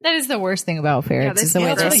 That is the worst thing about ferrets. they is the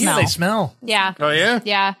way smell. they Yeah, smell. they smell. Yeah. Oh yeah.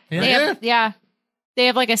 Yeah. They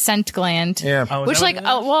have like a scent gland. Yeah. Oh, is Which that like what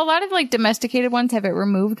it is? well, a lot of like domesticated ones have it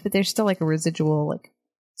removed, but there's still like a residual like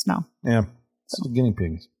smell. Yeah. It's the guinea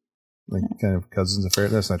pigs. Like kind of cousins of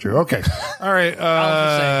ferret. That's not true. Okay. All right.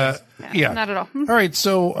 Yeah. Not at all. All right.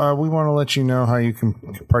 So we want to let you know how you can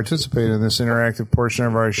participate in this interactive portion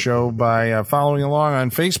of our show by following along on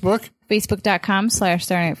Facebook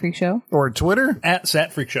Facebook.com/Saturday Night Freak Show. or Twitter. At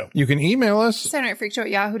Sat Freak Show. You can email us, Saturday Night Freak Show at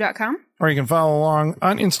yahoo.com. or you can follow along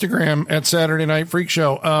on Instagram at Saturday Night Freak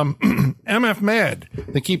Show. MF Mad,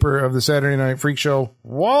 the keeper of the Saturday Night Freak Show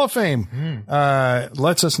Wall of Fame,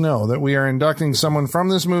 lets us know that we are inducting someone from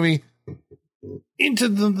this movie into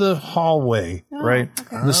the hallway, right?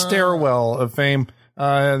 The stairwell of fame.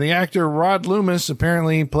 The actor Rod Loomis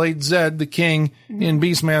apparently played Zed, the king, in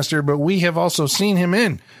Beastmaster, but we have also seen him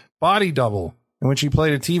in Body Double, in which he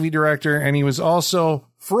played a TV director, and he was also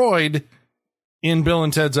Freud in Bill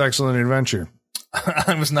and Ted's Excellent Adventure.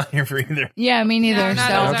 I was not here for either. Yeah, me neither. No, not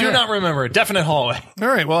so either. I do not remember. Definite hallway. All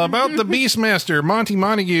right, well, about the Beastmaster, Monty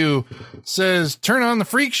Montague says, turn on the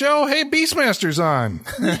Freak Show. Hey, Beastmaster's on.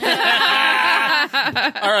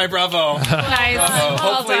 All right, bravo. nice. Bravo.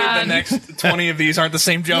 Hopefully the next 20 of these aren't the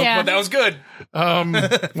same joke, Yeah. but that was good.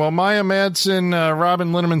 Well, Maya Madsen,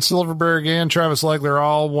 Robin Linneman Silverberg, and Travis Legler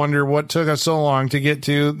all wonder what took us so long to get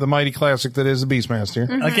to the mighty classic that is the Beastmaster.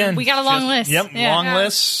 Again, We got a long list. Yep, Yeah. long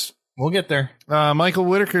list. We'll get there. Michael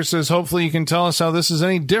Whitaker says, hopefully you can tell us how this is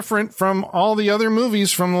any different from all the other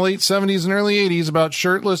movies from the late 70s and early 80s about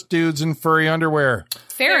shirtless dudes in furry underwear.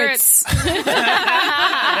 Ferrets.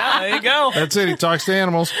 Yeah, there you go. That's it. He talks to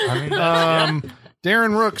animals.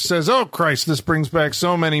 Darren Rook says, oh, Christ, this brings back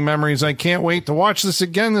so many memories. I can't wait to watch this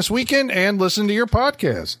again this weekend and listen to your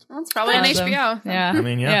podcast. Well, it's probably on Awesome. HBO. Yeah. I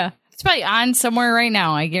mean, yeah. It's probably on somewhere right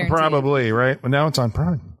now, I guarantee. Probably, right? But now it's on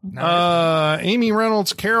Prime. Amy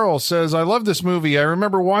Reynolds Carroll says, I love this movie. I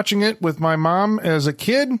remember watching it with my mom as a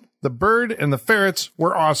kid. The bird and the ferrets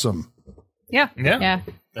were awesome. Yeah. Yeah.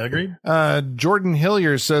 Agreed. Jordan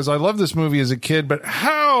Hillier says, I love this movie as a kid, but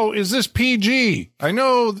how is this PG? I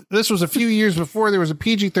know this was a few years before there was a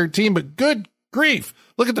PG-13, but good grief.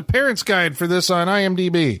 Look at the parents' guide for this on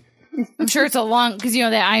IMDb. I'm sure it's a long, because you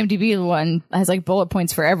know that IMDb one has like bullet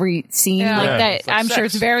points for every scene Yeah. like Yeah. that. It's like I'm sure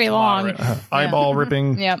it's sex. very long. Moderate. Eyeball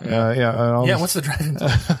ripping. Yep. Yeah, what's the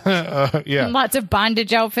driving? yeah. Lots of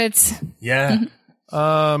bondage outfits. Yeah.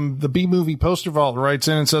 The B-movie poster vault writes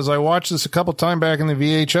in and says, I watched this a couple times back in the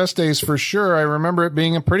VHS days for sure. I remember it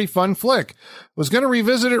being a pretty fun flick. Was going to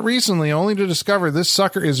revisit it recently only to discover this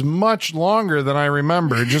sucker is much longer than I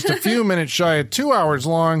remember. Just a few minutes shy of 2 hours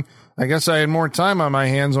long. I guess I had more time on my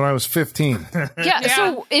hands when I was 15. Yeah.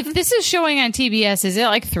 So if this is showing on TBS, is it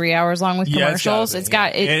like 3 hours long with Yeah, commercials? it's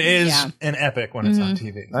got it is Yeah. an epic when it's on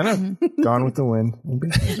TV. I know. Gone with the Wind.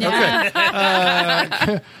 Okay.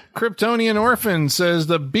 Kryptonian Orphan says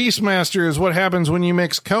the Beastmaster is what happens when you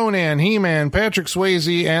mix Conan, He-Man, Patrick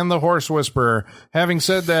Swayze, and the Horse Whisperer. Having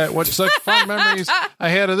said that, what such fun memories I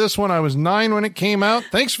had of this one. I was 9 when it came out.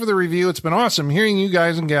 Thanks for the review. It's been awesome hearing you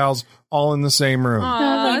guys and gals all in the same room.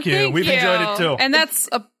 Thank you. We've enjoyed it too. And that's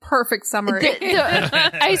a perfect summary.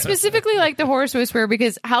 I specifically like the Horse Whisperer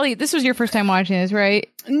because Holly, this was your first time watching this, right?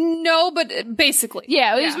 No, but basically.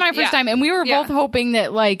 Yeah, it was my first time, and we were both hoping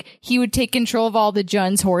that like he would take control of all the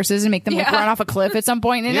Junn's horses and make them like, run off a cliff at some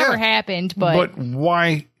point. And it never happened, but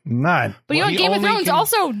why not? you know, He Game of only Thrones can-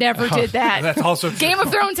 also never did that. That's also true. Game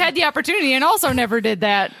of Thrones had the opportunity and also never did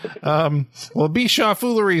that. Well, Bishaw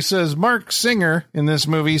Foolery says Mark Singer in this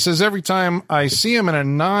movie says every time I see him in a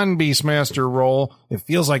non-Beastmaster role, it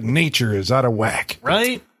feels like nature is out of whack.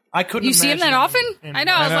 Right? I couldn't. You see him that imagine often? I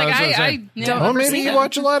know. I was like, that's what I'm I saying. don't Oh, ever maybe see you him.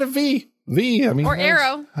 watch a lot of V. I mean, Or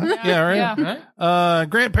Arrow. Yeah, right. Yeah.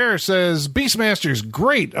 Grant Parrish says Beastmaster's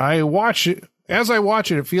great. As I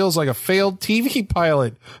watch it, it feels like a failed TV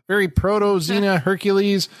pilot. Very proto Xena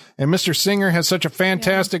Hercules, and Mr. Singer has such a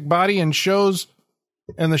fantastic body and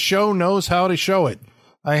the show knows how to show it.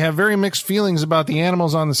 I have very mixed feelings about the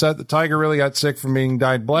animals on the set. The tiger really got sick from being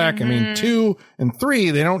dyed black. I mean, 2 and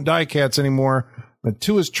 3, they don't dye cats anymore. But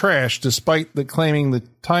 2 is trash, despite the claiming the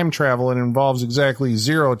time travel, and involves exactly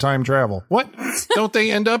 0 time travel. What? Don't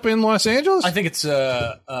they end up in Los Angeles? I think it's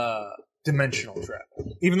dimensional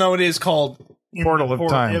travel, even though it is called Portal of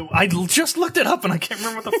Time. I just looked it up and I can't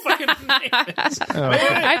remember what the fucking name is.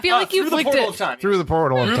 I feel like Through you've the licked portal it. of time. Through the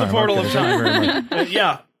portal of time. Through the portal Okay, of thank you time. very much.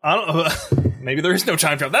 Yeah, I don't. maybe there is no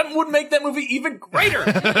time travel. That would make that movie even greater.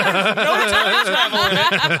 There's no time travel in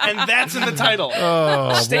it, and that's in the title.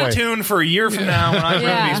 Oh, Stay boy. tuned for a year from now when I bring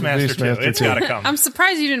Yeah. Beastmaster 2. Beastmaster It's 2. got to come. I'm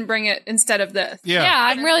surprised you didn't bring it instead of this. Yeah. Yeah,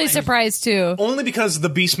 I'm really surprised too. Only because the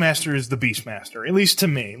Beastmaster is the Beastmaster, at least to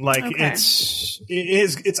me. Like Okay.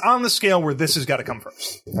 it's on the scale where this has got to come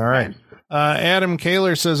first. All right. Adam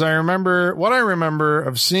Kaler says, what I remember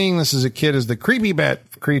of seeing this as a kid is the creepy bat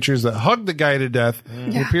creatures that hug the guy to death.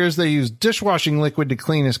 It appears they use dishwashing liquid to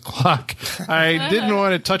clean his clock. I didn't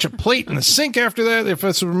want to touch a plate in the sink after that. If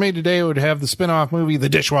this were made today, it would have the spin-off movie, The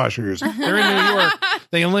Dishwashers. They're in New York.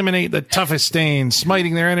 They eliminate the toughest stains,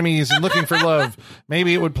 smiting their enemies and looking for love.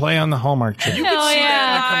 Maybe it would play on the Hallmark Channel. You could Hell see that in a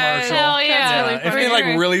yeah. commercial. Hell yeah. really If funny. they like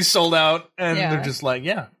really sold out and Yeah. they're just like,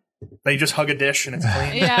 yeah, they just hug a dish and it's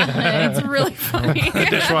clean. Yeah. It's really funny.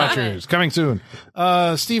 Dishwashers coming soon.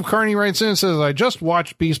 Steve Carney writes in and says, I just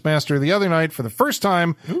watched Beastmaster the other night for the first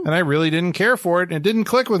time, and I really didn't care for it, and it didn't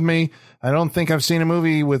click with me. I don't think I've seen a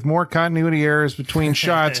movie with more continuity errors between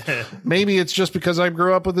shots. Maybe it's just because I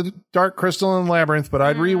grew up with the Dark Crystal and Labyrinth, but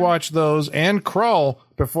I'd rewatch those and Crawl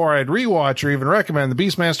before I'd rewatch or even recommend the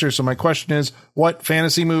Beastmaster. So my question is, what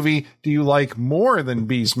fantasy movie do you like more than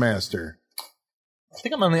Beastmaster? I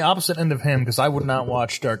think I'm on the opposite end of him because I would not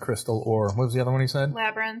watch Dark Crystal or what was the other one he said?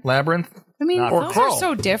 Labyrinth. Labyrinth. I mean, Or those Crawl. are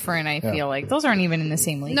so different, I feel like. Those aren't even in the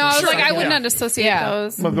same league. No, I was Sure. like, I would Yeah. not associate Yeah.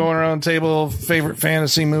 those. Well, going around the table, favorite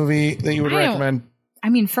fantasy movie that you would I don't- recommend? I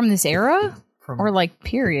mean, from this era? Or like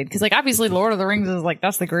period? Because like obviously Lord of the Rings is like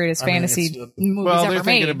that's the greatest mean, fantasy it's, movies Well, ever they're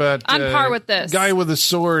thinking made. about On par with this. guy with a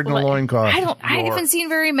sword and a loincloth. I haven't seen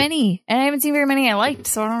very many, and I haven't seen very many I liked,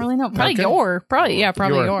 so I don't really know. Probably Okay.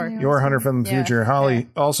 probably Your. Your Hunter from the Yeah. Future. Holly,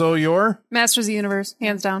 also your? Masters of the Universe,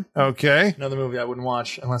 hands down. Okay. Another movie I wouldn't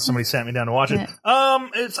watch unless somebody sat me down to watch it.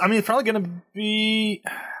 It's probably gonna be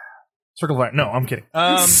Circle of Fire. No, I'm kidding.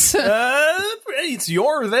 It's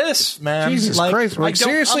your this, man. Jesus Christ. Like,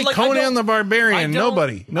 seriously, Conan the Barbarian.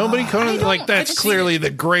 Nobody Conan, like, that's clearly the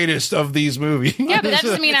greatest of these movies. Yeah, but that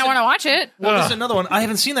doesn't mean I want to watch it. Well, there's another one. I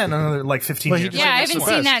haven't seen that in another like 15 years. Yeah, I haven't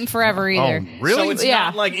seen that in forever either. Oh, really? So it's Yeah.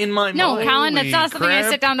 not like in my No, mind. Colin, that's not something I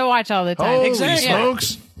crap. sit down to watch all the time. Holy Exactly.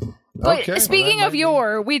 smokes. But Okay, speaking well, of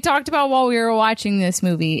your, we talked about while we were watching this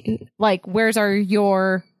movie, like, where's our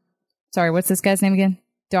your? Sorry, what's this guy's name again?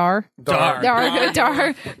 Dar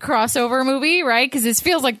crossover movie, right? Because this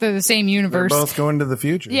feels like they're the same they're universe. both going to the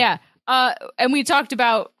future. Yeah. And we talked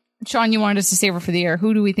about, Sean, you wanted us to save it for the air.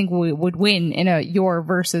 Who do we think would win in a Your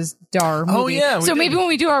versus Dar movie? Oh, yeah, we So did. maybe when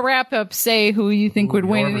we do our wrap up, say who you think would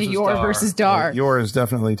win in a versus Your Dar. versus Dar. Your is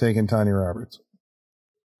definitely taking Tanya Roberts.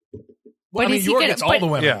 Well, But I is mean, he Yor gonna- gets all the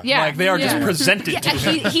women. Yeah. Yeah. Like they are just Yeah. presented to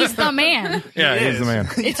him. He's the man. Yeah, He he's is. the man.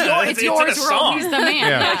 It's, Yeah, it's in yours, a world. song. He's the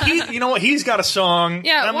man. Yeah. You know what? He's got a song.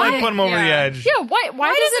 Yeah, that might why- put him over the yeah. edge. Yeah,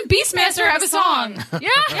 why doesn't Beastmaster have a song?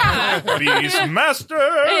 Yeah. Beastmaster,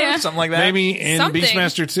 Yeah. something like that. Maybe in Something.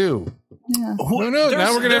 Beastmaster 2. Who knows?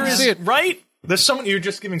 Now we're gonna have to see it. right? There's so many. You're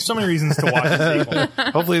just giving so many reasons to watch the sequel.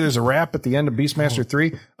 Hopefully there's a rap at the end of Beastmaster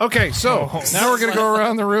 3. Okay, so now we're going to go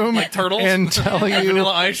around the room Like turtles? and tell you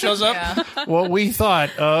Vanilla Ice shows up. what we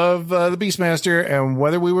thought of the Beastmaster and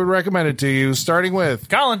whether we would recommend it to you, starting with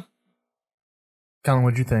Colin,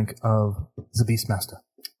 what'd you think of the Beastmaster?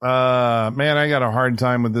 man, I got a hard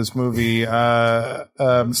time with this movie. Stop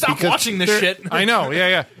because watching this shit. I know,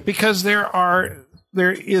 yeah. Because there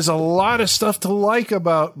is a lot of stuff to like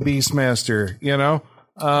about Beastmaster, you know?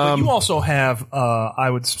 But you also have, I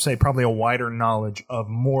would say, probably a wider knowledge of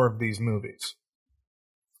more of these movies.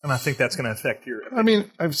 And I think that's going to affect your opinion. I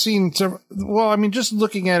mean, I've seen several. Well, I mean, just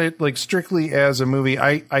looking at it like strictly as a movie,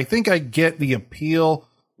 I think I get the appeal,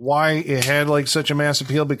 why it had like such a mass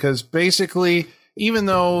appeal, because basically, even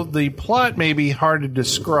though the plot may be hard to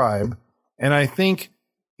describe, and I think,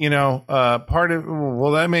 you know,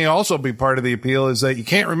 that may also be part of the appeal is that you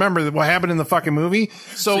can't remember what happened in the fucking movie.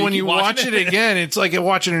 So when keep you watch watching it it. again, it's like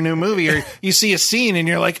watching a new movie, or you see a scene and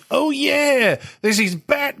you're like, oh yeah, there's these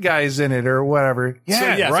bat guys in it or whatever.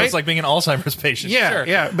 Yeah, so right. it's like being an Alzheimer's patient. Yeah, Sure.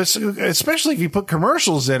 yeah, but especially if you put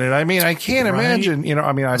commercials in it. I mean, I can't imagine. You know,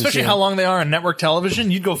 I mean, Especially how long they are on network television.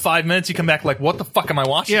 You'd go 5 minutes, you come back like, what the fuck am I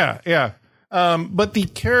watching? Yeah. But the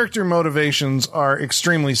character motivations are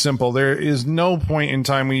extremely simple. There is no point in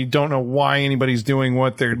time when you don't know why anybody's doing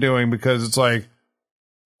what they're doing, because it's like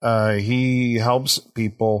he helps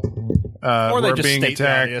people Or who they are just being state the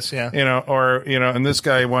attacked, obvious, yeah. you know, or you know, and this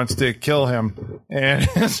guy wants to kill him, and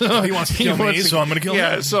so He wants to kill me, so I'm gonna kill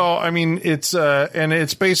yeah, him. so I mean, it's and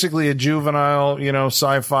it's basically a juvenile, you know,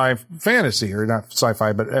 sci-fi fantasy, or not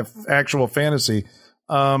sci-fi, but actual fantasy.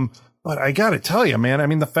 But I gotta tell you, man, I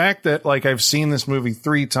mean, the fact that like I've seen this movie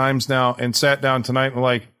 3 times now and sat down tonight and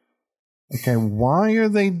like, okay, why are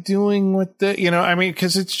they doing what the, I mean,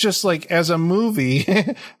 because it's just like, as a movie,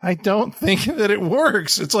 I don't think that it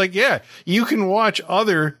works. It's like, yeah, you can watch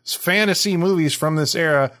other fantasy movies from this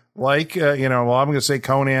era, like, I'm going to say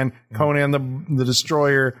Conan the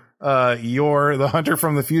Destroyer, The Hunter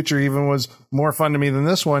from the Future even was more fun to me than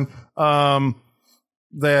this one. I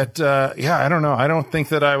don't know. I don't think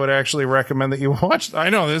that I would actually recommend that you watch. I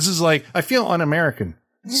know this is like, I feel un-American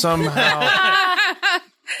somehow.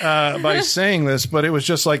 By saying this, but it was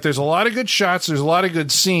just like, there's a lot of good shots, there's a lot of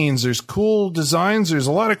good scenes, there's cool designs, there's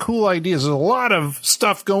a lot of cool ideas, there's a lot of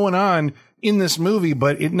stuff going on in this movie,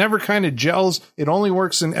 but it never kind of gels. It only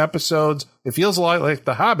works in episodes. It feels a lot like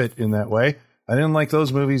The Hobbit in that way. I didn't like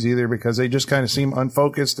those movies either because they just kind of seem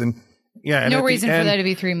unfocused, and no reason for that to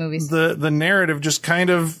be 3 movies. The narrative just kind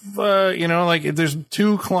of, like there's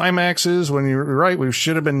 2 climaxes when you're right. We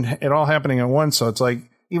should have been it all happening at once. So it's like,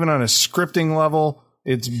 even on a scripting level,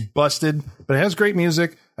 it's busted, but it has great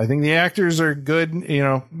music. I think the actors are good.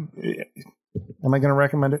 Am I going to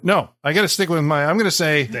recommend it? No, I got to stick with I'm going to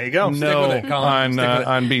say there you go. No Stick with it, Colin.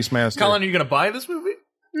 on Beastmaster. Colin, are you going to buy this movie?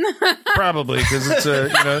 Probably, because it's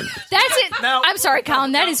That's it. Now- I'm sorry,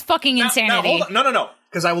 Colin. That is fucking insanity. Now, hold on. No.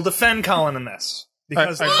 Because I will defend Colin in this.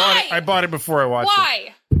 Because I bought it before I watched it.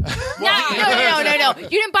 Why? No. You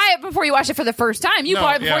didn't buy it before you watched it for the first time. You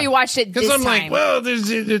bought it before you watched it this I'm time. like, well,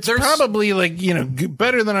 it's probably like,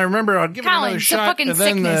 better than I remember. I'll give it Colin, another it's shot. a fucking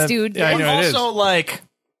sickness, dude. Yeah, I know it is. also, like,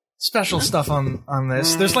 special stuff on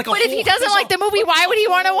this. There's like a But if he doesn't like the movie, why would he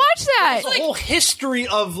want to watch that? There's a whole history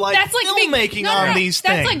of That's like filmmaking on these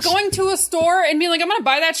That's things. like going to a store and being like, I'm going to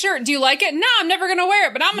buy that shirt. Do you like it? No, I'm never going to wear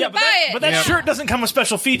it, but I'm going to buy it. But that shirt doesn't come with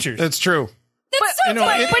special features. That's true. But if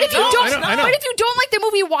you don't like the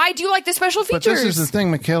movie, why do you like the special features? But this is the thing,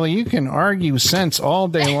 Michaela. You can argue sense all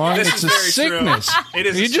day long. This It's a is very sickness. true. It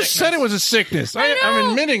is You a just sickness. said it was a sickness.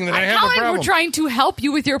 I'm admitting that I have Colin, a problem. we're trying to help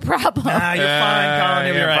you with your problem. You're fine, Colin.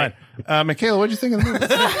 You'll be right. Fine. Michaela, what did you think of the movie?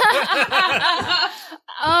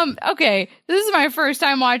 Okay, this is my first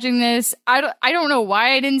time watching this. I don't know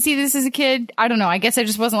why I didn't see this as a kid. I don't know. I guess I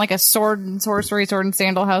just wasn't like a sword and sorcery, sword and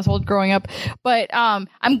sandal household growing up. But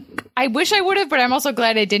I wish I would have, but I'm also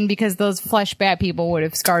glad I didn't, because those flesh bat people would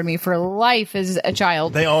have scarred me for life as a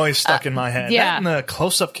child. They always stuck in my head. yeah. That and the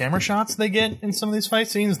close-up camera shots they get in some of these fight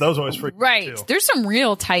scenes, those always freak me Right. too. There's some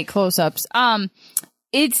real tight close-ups.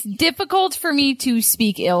 It's difficult for me to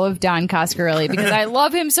speak ill of Don Coscarelli because I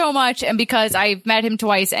love him so much, and because I've met him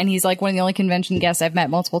twice, and he's like one of the only convention guests I've met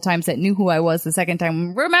multiple times that knew who I was the second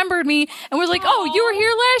time, remembered me, and was like, "Oh, you were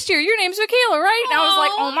here last year. Your name's Michaela, right?" And I was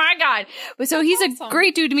like, "Oh my god!" But so he's a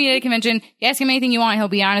great dude to meet at a convention. You ask him anything you want, he'll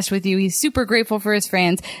be honest with you. He's super grateful for his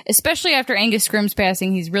fans, especially after Angus Scrimm's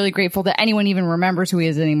passing. He's really grateful that anyone even remembers who he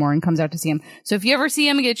is anymore and comes out to see him. So if you ever see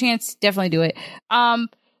him and get a chance, definitely do it.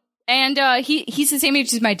 And he's the same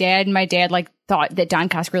age as my dad, and my dad like thought that Don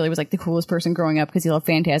Coscarelli was like the coolest person growing up because he loved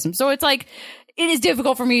Phantasm. So it's like, it is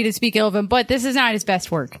difficult for me to speak ill of him, but this is not his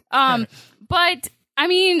best work. But I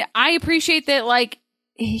mean, I appreciate that like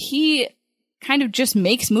he kind of just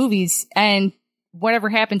makes movies and whatever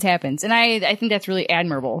happens, happens. And I think that's really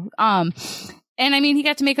admirable. And I mean, he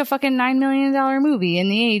got to make a fucking $9 million movie in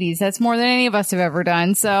the 80s. That's more than any of us have ever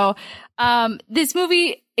done. So, this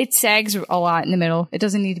movie, it sags a lot in the middle. It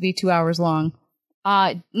doesn't need to be 2 hours long.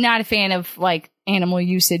 Not a fan of like animal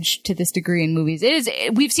usage to this degree in movies.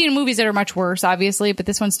 We've seen movies that are much worse, obviously, but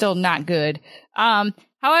this one's still not good.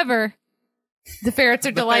 However, the ferrets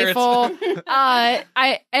are delightful.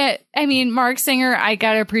 I mean, Mark Singer, I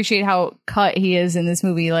gotta appreciate how cut he is in this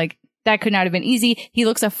movie. Like, that could not have been easy. He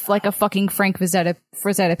looks like a fucking Frank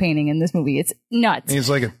Frazetta painting in this movie. It's nuts. He's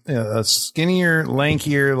like a skinnier,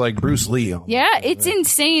 lankier, like Bruce Lee. Yeah, it's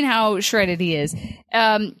insane how shredded he is.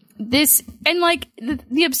 This and like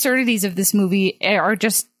the absurdities of this movie are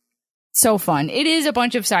just so fun. It is a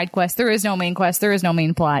bunch of side quests. There is no main quest. There is no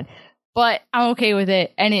main plot. But I'm okay with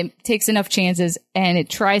it, and it takes enough chances, and it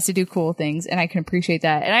tries to do cool things, and I can appreciate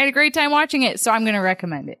that. And I had a great time watching it, so I'm going to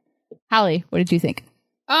recommend it. Holly, what did you think?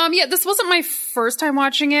 Yeah, this wasn't my first time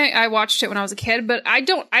watching it. I watched it when I was a kid, but I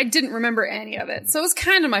didn't remember any of it. So it was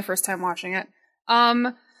kind of my first time watching it.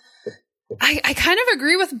 I kind of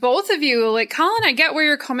agree with both of you. Like, Colin, I get where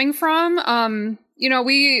you're coming from.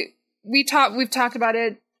 We've talked about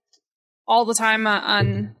it all the time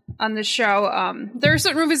on this show. There are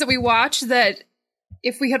certain movies that we watch that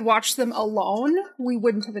if we had watched them alone, we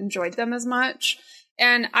wouldn't have enjoyed them as much.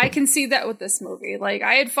 And I can see that with this movie. Like,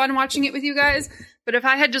 I had fun watching it with you guys, but if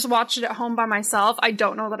I had just watched it at home by myself, I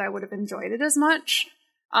don't know that I would have enjoyed it as much.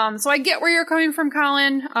 So I get where you're coming from,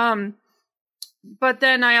 Colin. But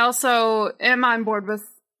then I also am on board with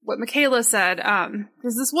what Michaela said,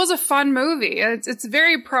 because this was a fun movie. It's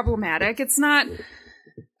very problematic. It's not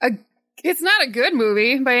a good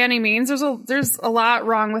movie by any means. There's a lot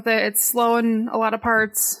wrong with it. It's slow in a lot of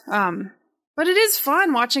parts. But it is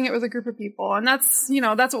fun watching it with a group of people. And that's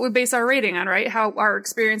what we base our rating on, right? How our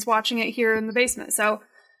experience watching it here in the basement. So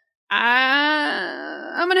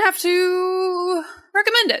I'm going to have to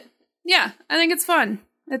recommend it. Yeah, I think it's fun.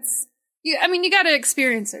 You got to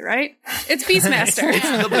experience it, right? It's Beastmaster.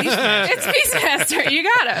 It's Beastmaster. You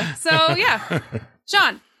gotta. So, yeah.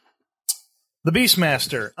 Sean. The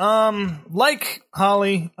Beastmaster. Like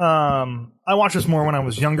Holly, I watched this more when I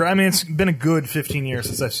was younger. I mean, it's been a good 15 years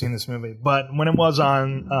since I've seen this movie, but when it was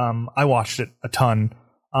on, I watched it a ton.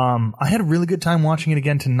 I had a really good time watching it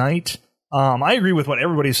again tonight. I agree with what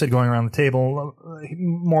everybody said going around the table,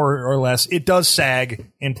 more or less. It does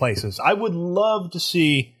sag in places. I would love to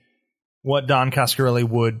see what Don Coscarelli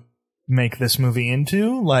would make this movie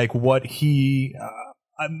into, like what he...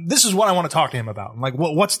 this is what I want to talk to him about. Like,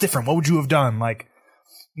 what's different? What would you have done? Like,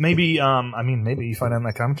 maybe, maybe you find out in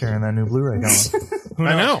that commentary on that new Blu-ray going.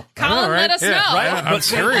 I know. Colin, let us know. Right? I'm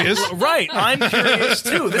curious. Right. I'm curious,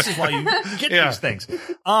 too. This is why you get these things.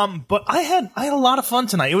 But I had a lot of fun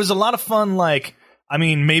tonight. It was a lot of fun, like, I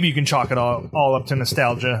mean, maybe you can chalk it all up to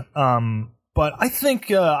nostalgia. But I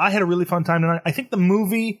think I had a really fun time tonight. I think the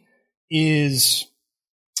movie is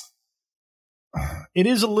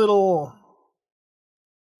a little...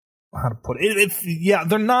 how to put it?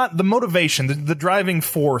 They're not, the motivation, the driving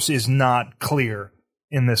force is not clear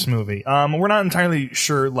in this movie. We're not entirely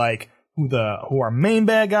sure, like, who our main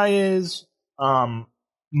bad guy is.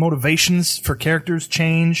 Motivations for characters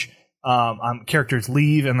change. Characters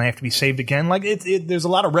leave and they have to be saved again. Like, there's a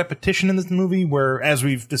lot of repetition in this movie where, as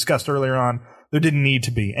we've discussed earlier on, there didn't need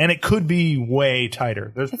to be. And it could be way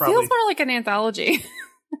tighter. It feels more like an anthology.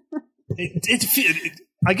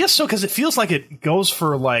 I guess so, because it feels like it goes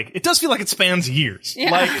for, like, it does feel like it spans years.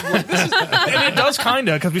 Yeah. Like this is, and it does kind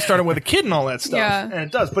of, because we started with a kid and all that stuff. Yeah. And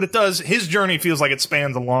it does, but it does, his journey feels like it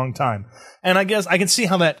spans a long time. And I guess I can see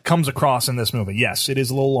how that comes across in this movie. Yes, it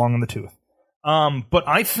is a little long in the tooth. But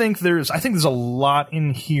I think there's a lot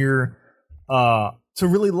in here, to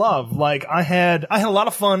really love. Like, I had a lot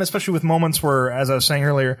of fun, especially with moments where, as I was saying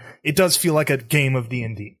earlier, it does feel like a game of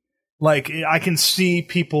D&D. Like, I could see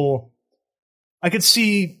people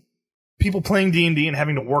playing D&D and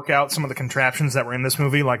having to work out some of the contraptions that were in this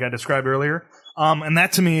movie, like I described earlier. And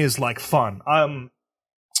that to me is like fun. I'm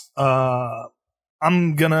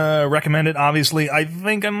gonna recommend it, obviously. I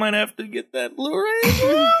think I might have to get that Blu-ray.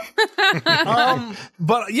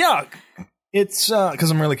 But yeah, it's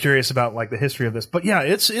because I'm really curious about like the history of this. But yeah,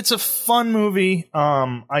 it's a fun movie.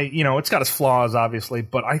 It's got its flaws, obviously,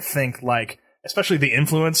 but I think, like, especially the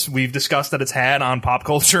influence we've discussed that it's had on pop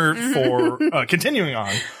culture for continuing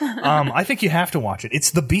on, I think you have to watch it.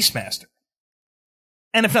 It's The Beastmaster.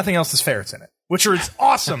 And if nothing else, there's ferrets in it, which are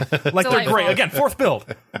awesome. Like, they're great. Again, fourth build.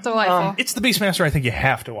 Delightful. It's The Beastmaster. I think you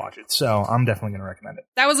have to watch it. So I'm definitely going to recommend it.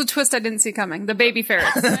 That was a twist I didn't see coming. The baby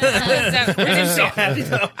ferrets. I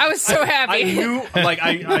was so happy. I knew, like,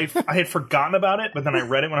 I had forgotten about it, but then I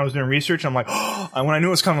read it when I was doing research. I'm like, when I knew it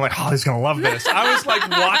was coming, I'm like, Holly's going to love this. I was like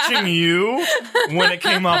watching you when it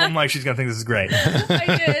came up. I'm like, she's going to think this is great.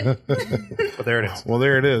 I did. But there it is. Well,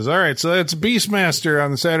 there it is. All right, so that's Beastmaster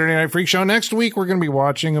on the Saturday Night Freak Show. Next week, we're going to be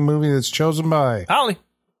watching a movie that's chosen by Holly,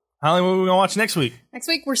 what are we going to watch next week? Next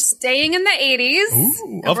week, we're staying in the 80s.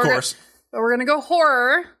 Ooh, of course. But we're going to go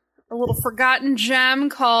horror. A little forgotten gem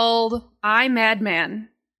called I, Madman.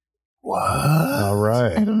 What? All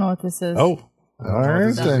right. I don't know what this is. Oh, all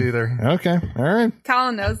right. Then. Either. Okay, all right.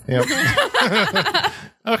 Colin knows. Yep.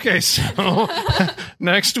 Okay, so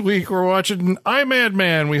next week we're watching I,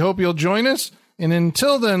 Madman. We hope you'll join us. And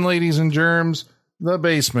until then, ladies and germs, the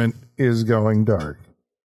basement is going dark.